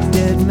some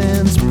dead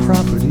man's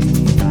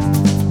property.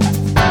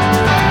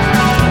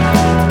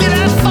 Did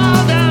I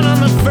fall down on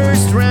the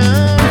first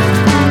round?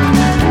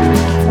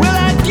 Will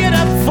I get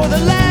up for the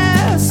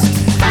last?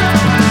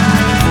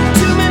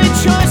 Too many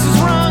choices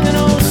wrong and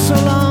oh so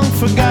long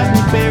forgotten,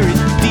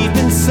 buried deep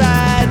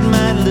inside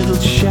my little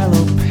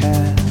shallow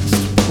past.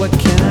 What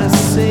can I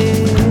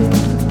say?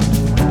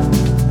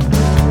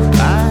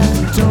 I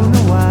don't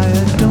know why,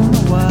 I don't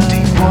know why.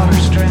 Deep water,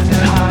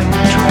 stranded high and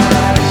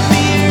dry. The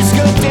years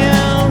go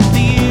down,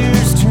 the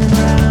years turn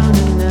round,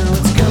 and now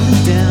it's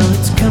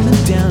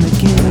coming down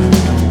again.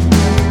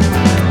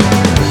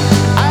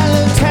 I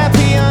looked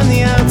happy on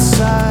the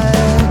outside.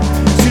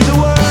 To the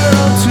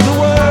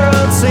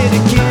world, say it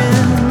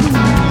again.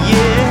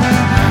 Yeah,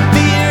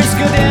 the years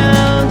go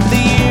down,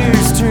 the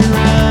years turn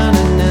round,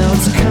 and now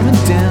it's coming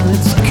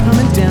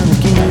down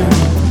again.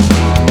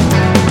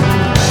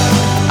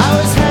 I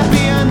was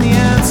happy on the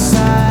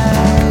outside.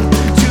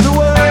 To the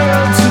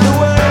world, to the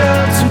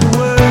world, to the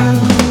world.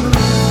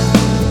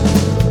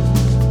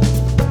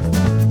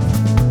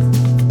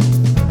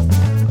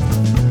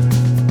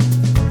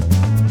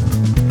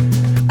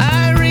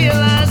 I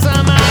realize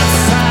I'm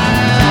outside,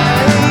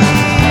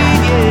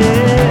 yeah.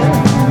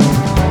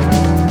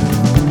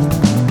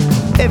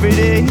 Every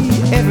day,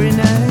 every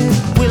night,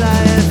 will I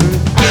ever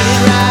get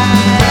it right?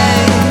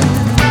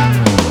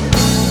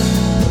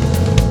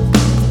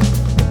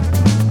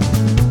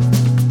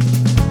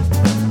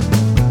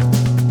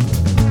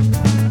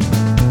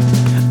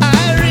 I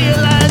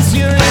realize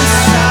you're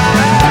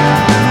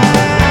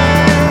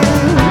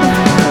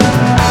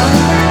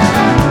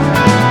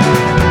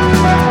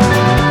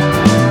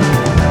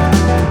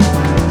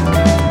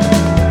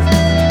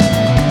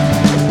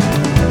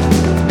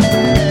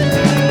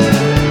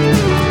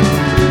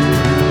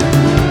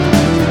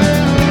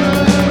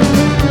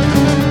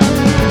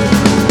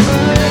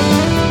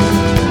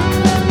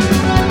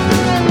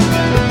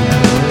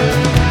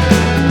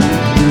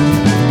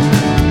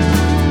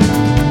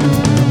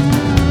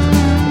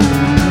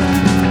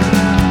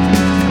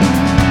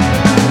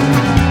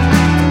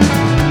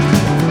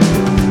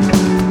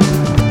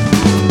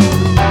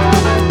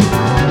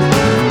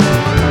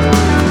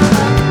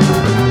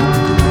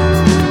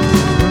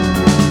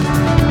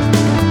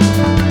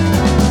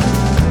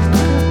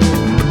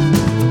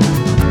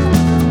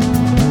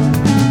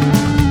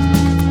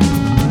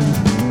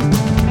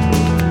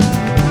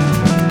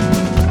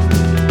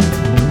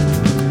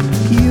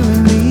you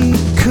and me,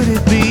 could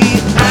it be?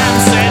 I'm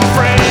set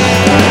free.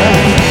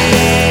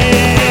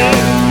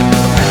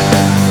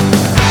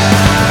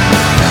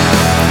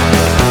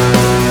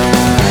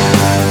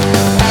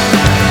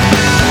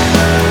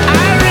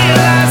 I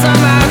realize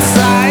I'm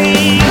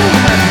outside,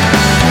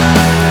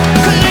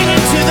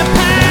 clinging to the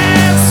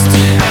past.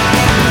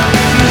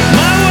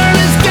 My world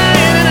is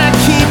dying and I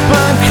keep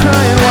on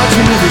crying,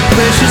 watching every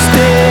precious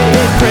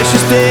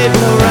day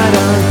blow right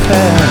on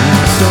past.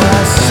 So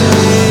I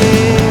say,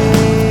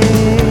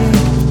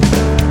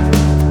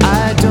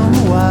 I don't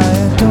know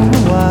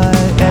why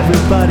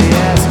everybody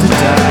has to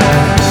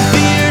die.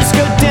 The years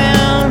go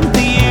down,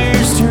 the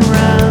years turn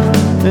round,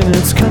 and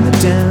it's coming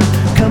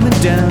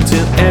down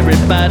till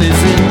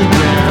everybody's in the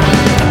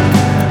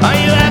ground. Are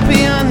you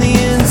happy on the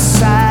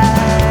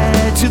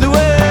inside? To the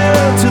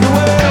world,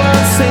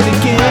 I'll say it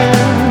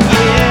again,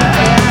 yeah.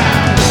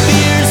 The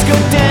years go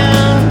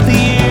down, the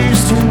years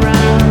turn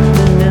round,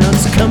 and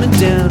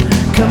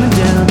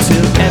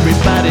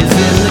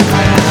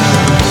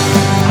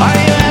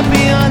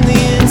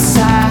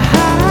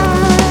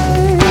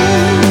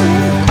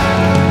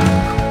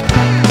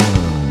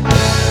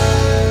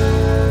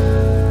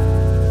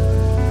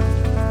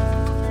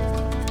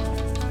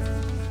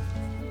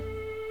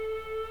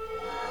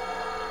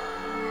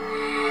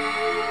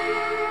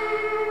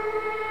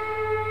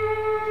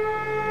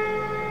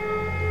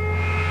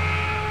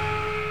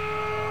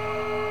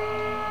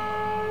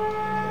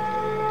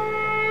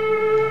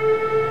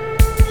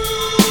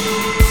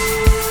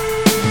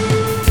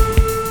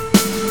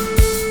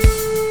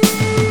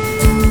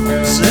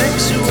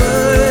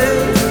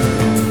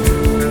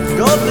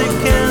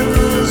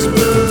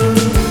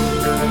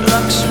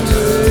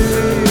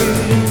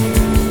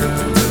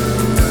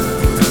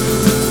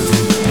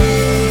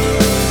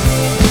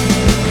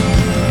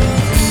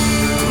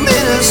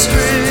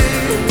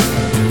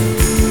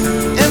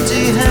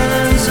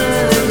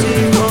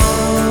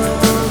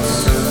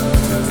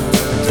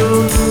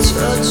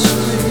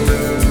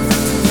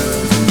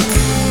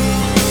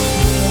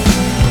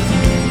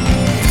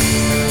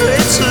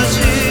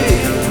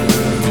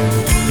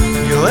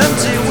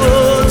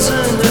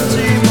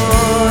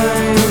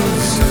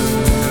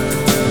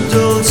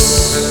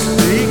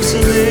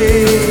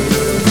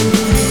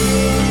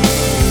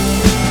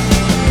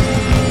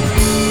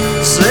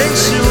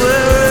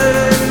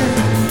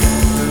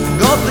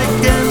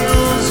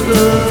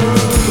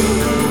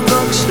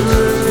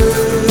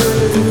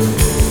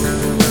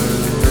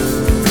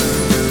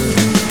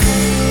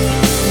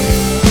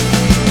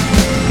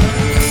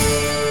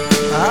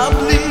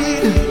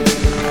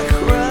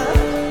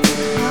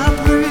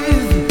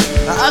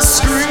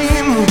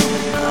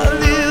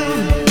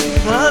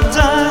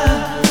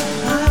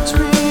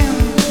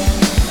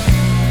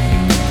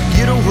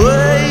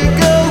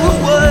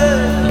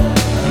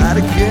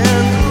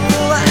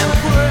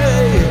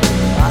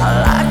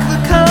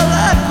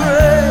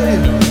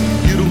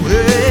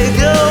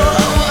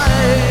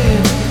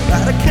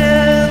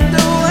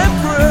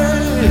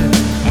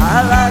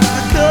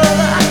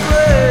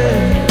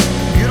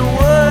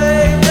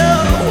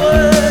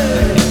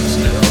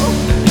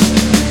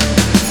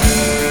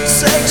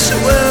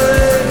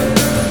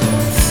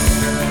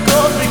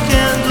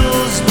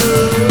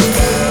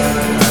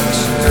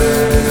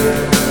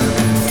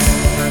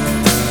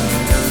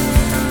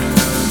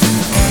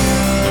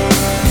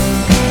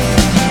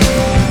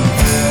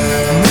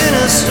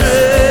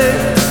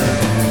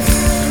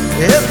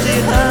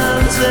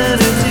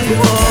and empty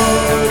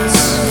hearts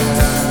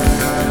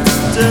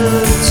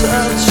don't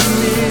touch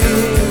me.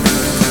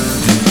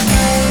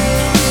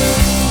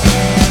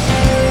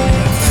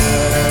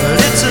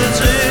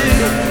 Liturgy,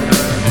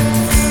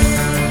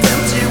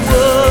 empty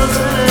words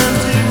and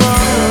empty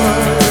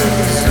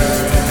minds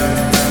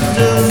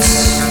don't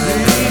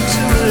speak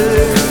to me.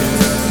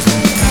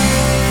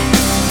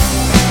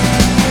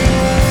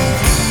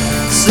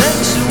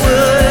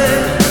 Sanctuary,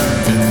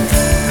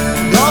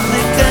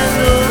 gothic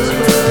candles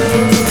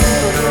burn.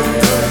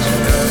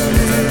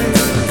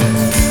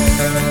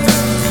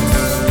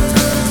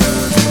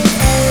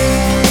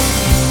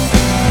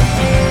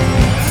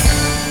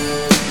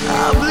 I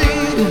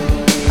bleed,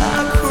 I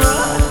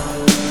cry,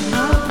 I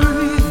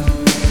breathe,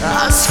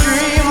 I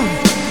scream,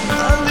 I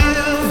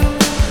live,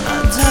 I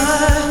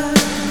die,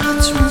 I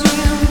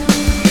dream.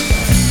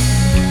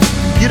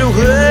 Get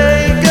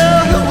away, go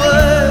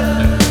away,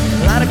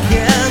 light a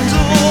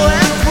candle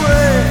and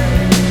pray.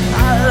 I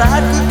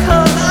like the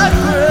color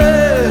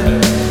gray.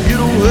 Get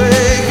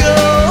away, go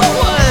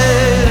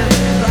away,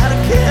 light a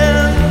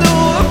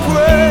candle and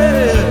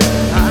pray.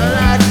 I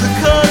like the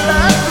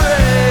color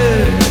gray.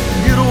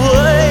 Get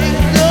away,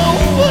 go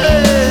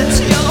away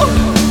to your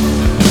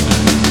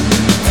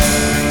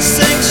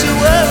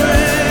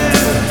sanctuary.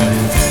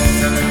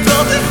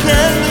 All the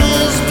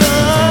candles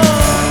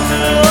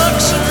burn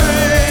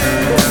luxury.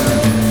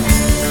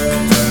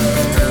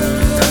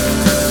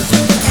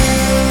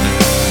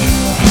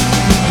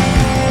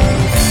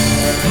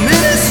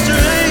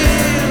 Ministry,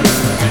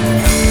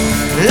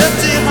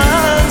 empty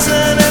hands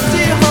and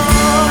empty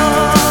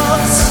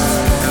hearts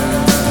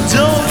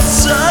don't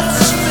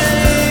touch me.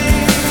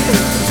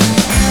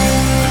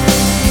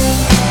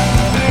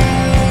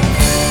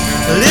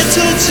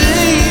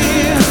 Liturgy,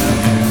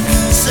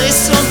 say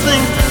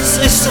something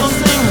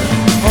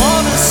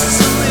honest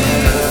to me.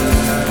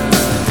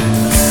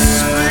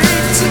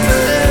 Speak to me.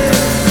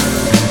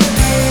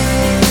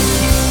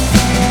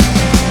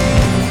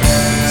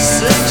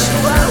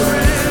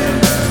 Sanctuary,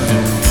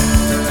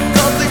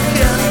 got the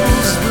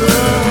candles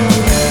burn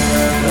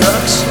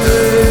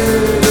luxury.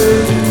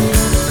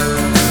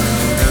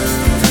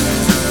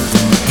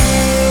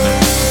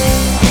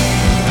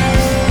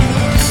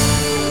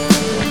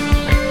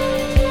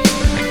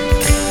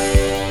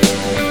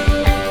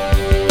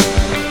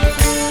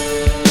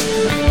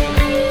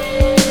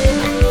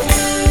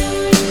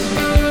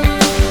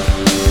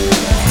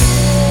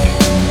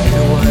 Get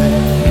away,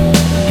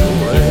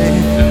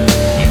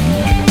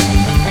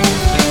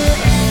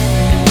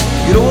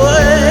 get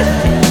away,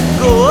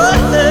 go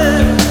away.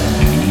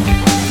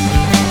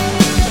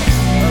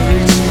 I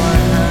reach my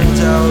hand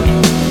out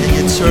and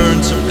you turn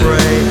to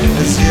pray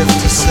as if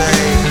to say,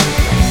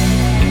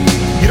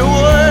 get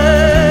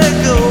away,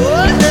 go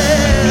away.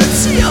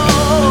 It's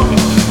your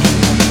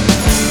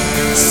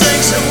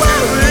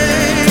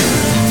sanctuary.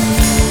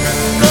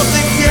 Got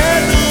the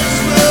candles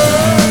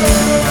burn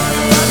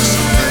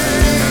luxury.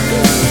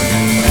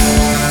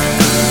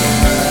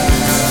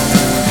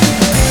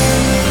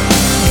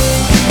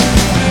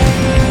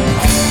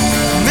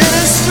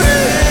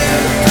 Ministry,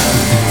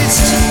 it's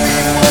to be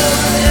more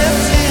than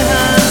empty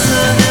hands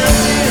and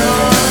empty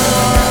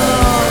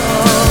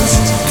hearts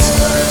to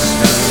touch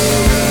me.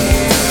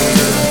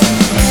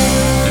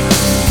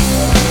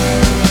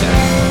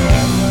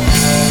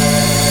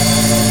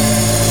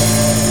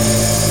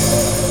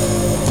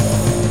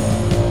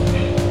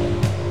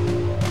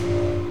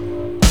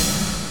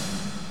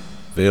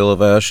 Veil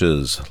of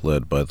Ashes,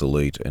 led by the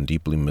late and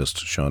deeply missed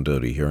Sean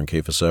Doty here in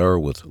Cephas Hour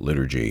with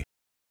Liturgy.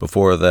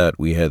 Before that,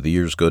 we had The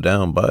Years Go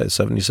Down by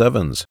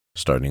 77s,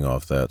 starting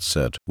off that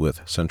set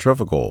with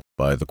Centrifugal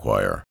by The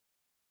Choir.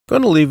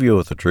 Going to leave you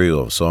with a trio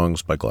of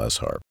songs by Glass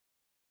Harp.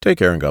 Take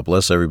care and God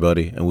bless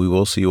everybody, and we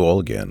will see you all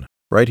again,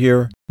 right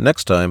here,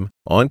 next time,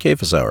 on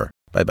Cephas Hour.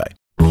 Bye-bye.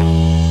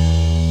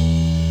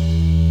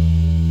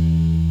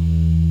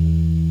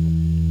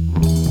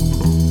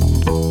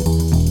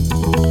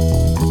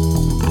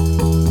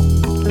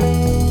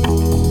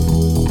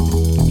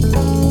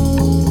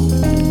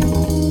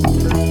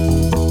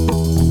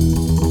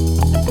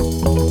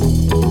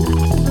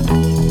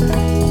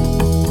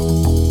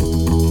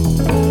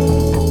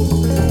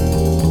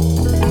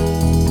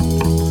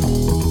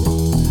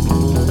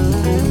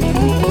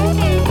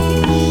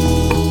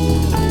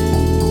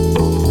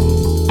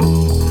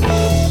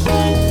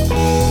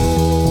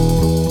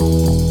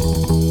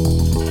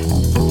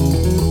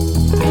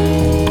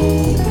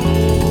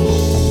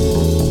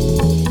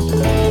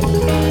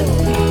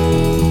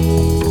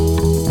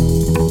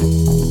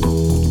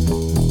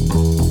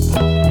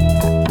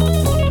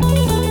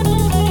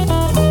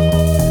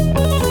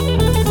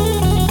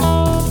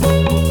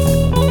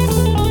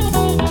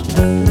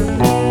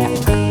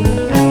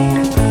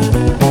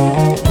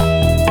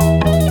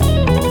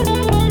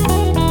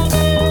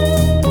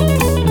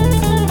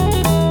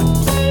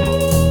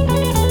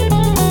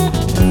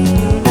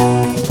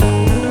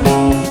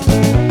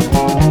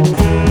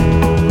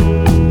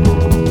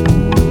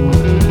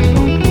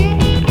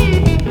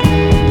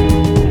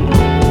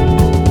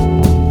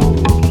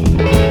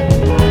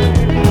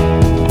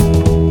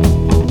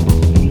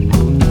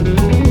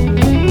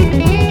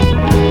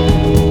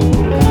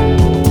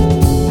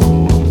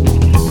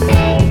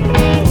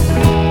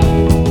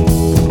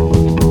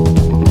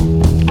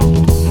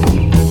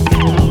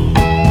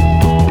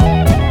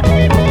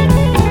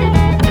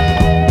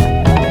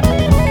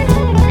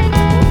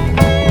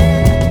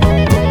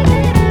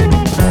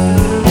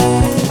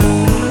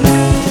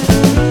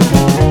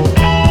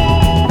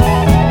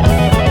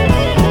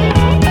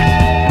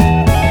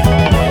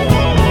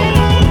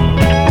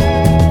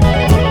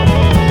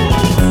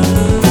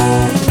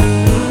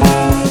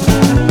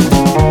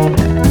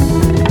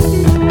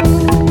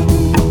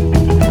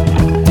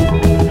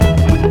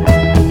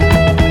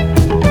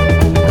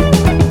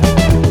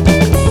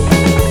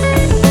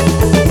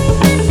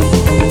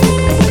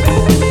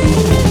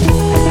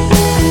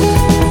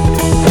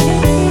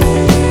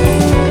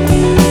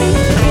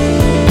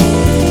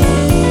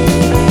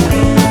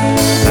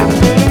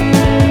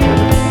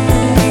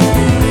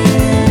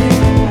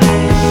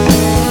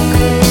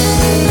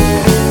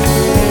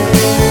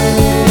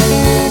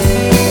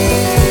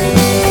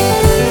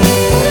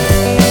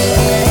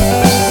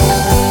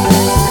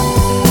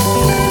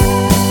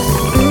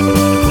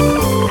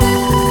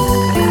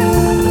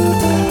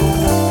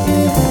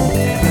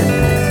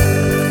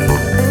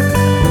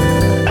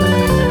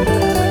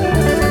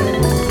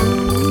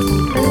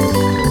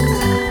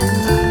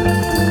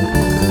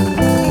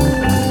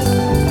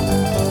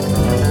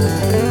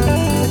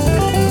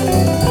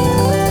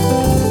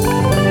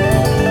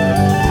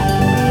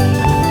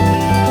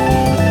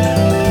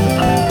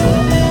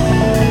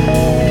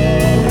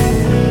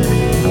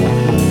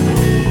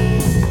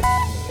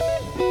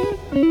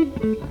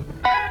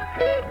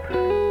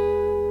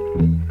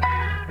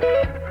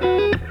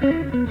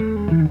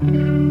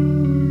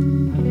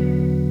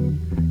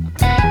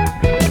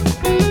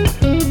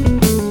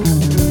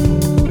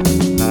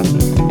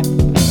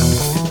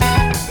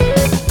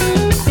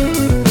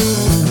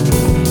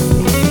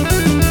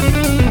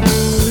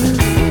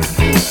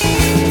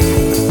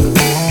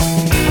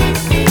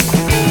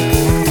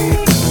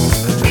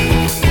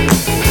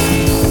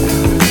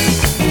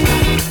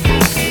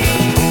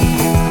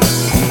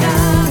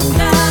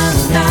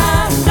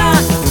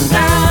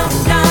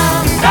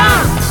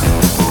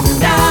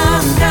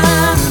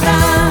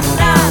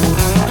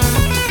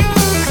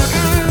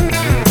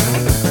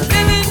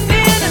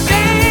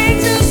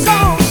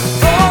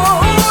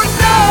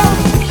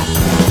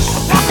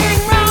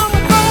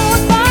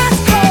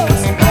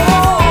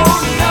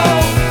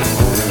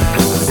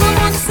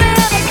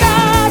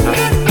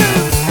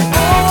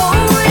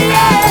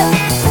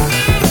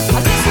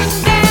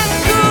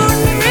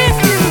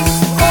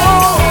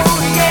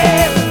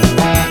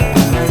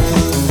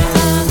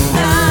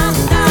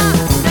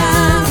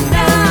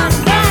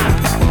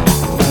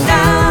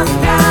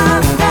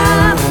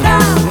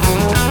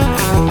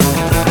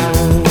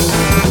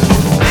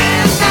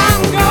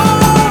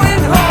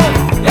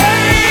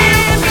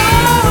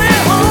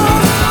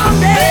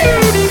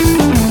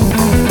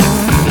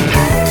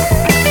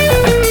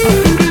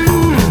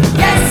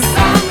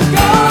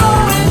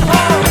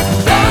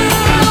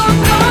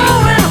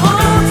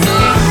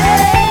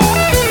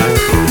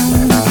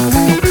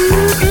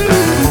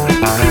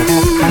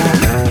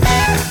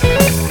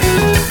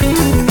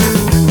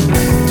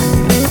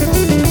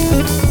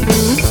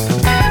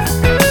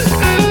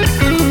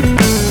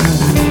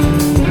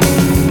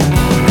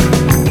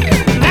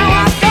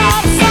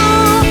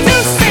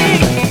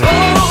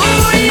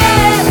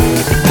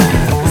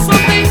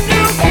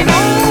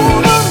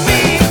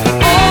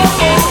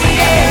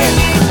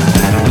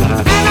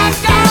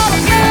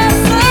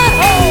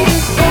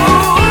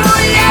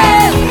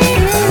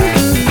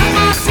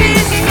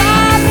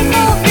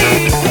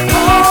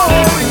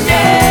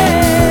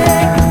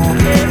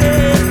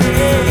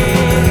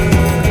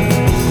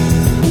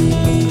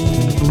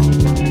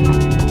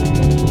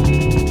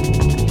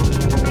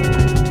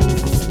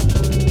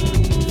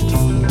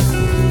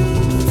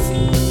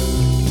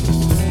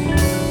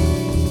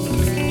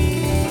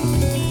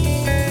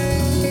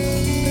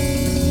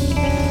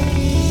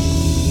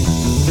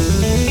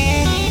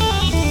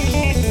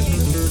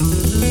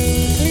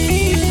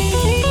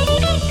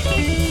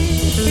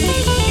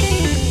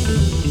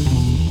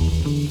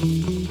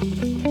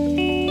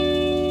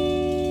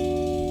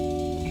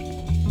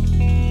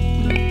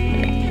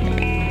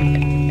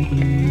 you.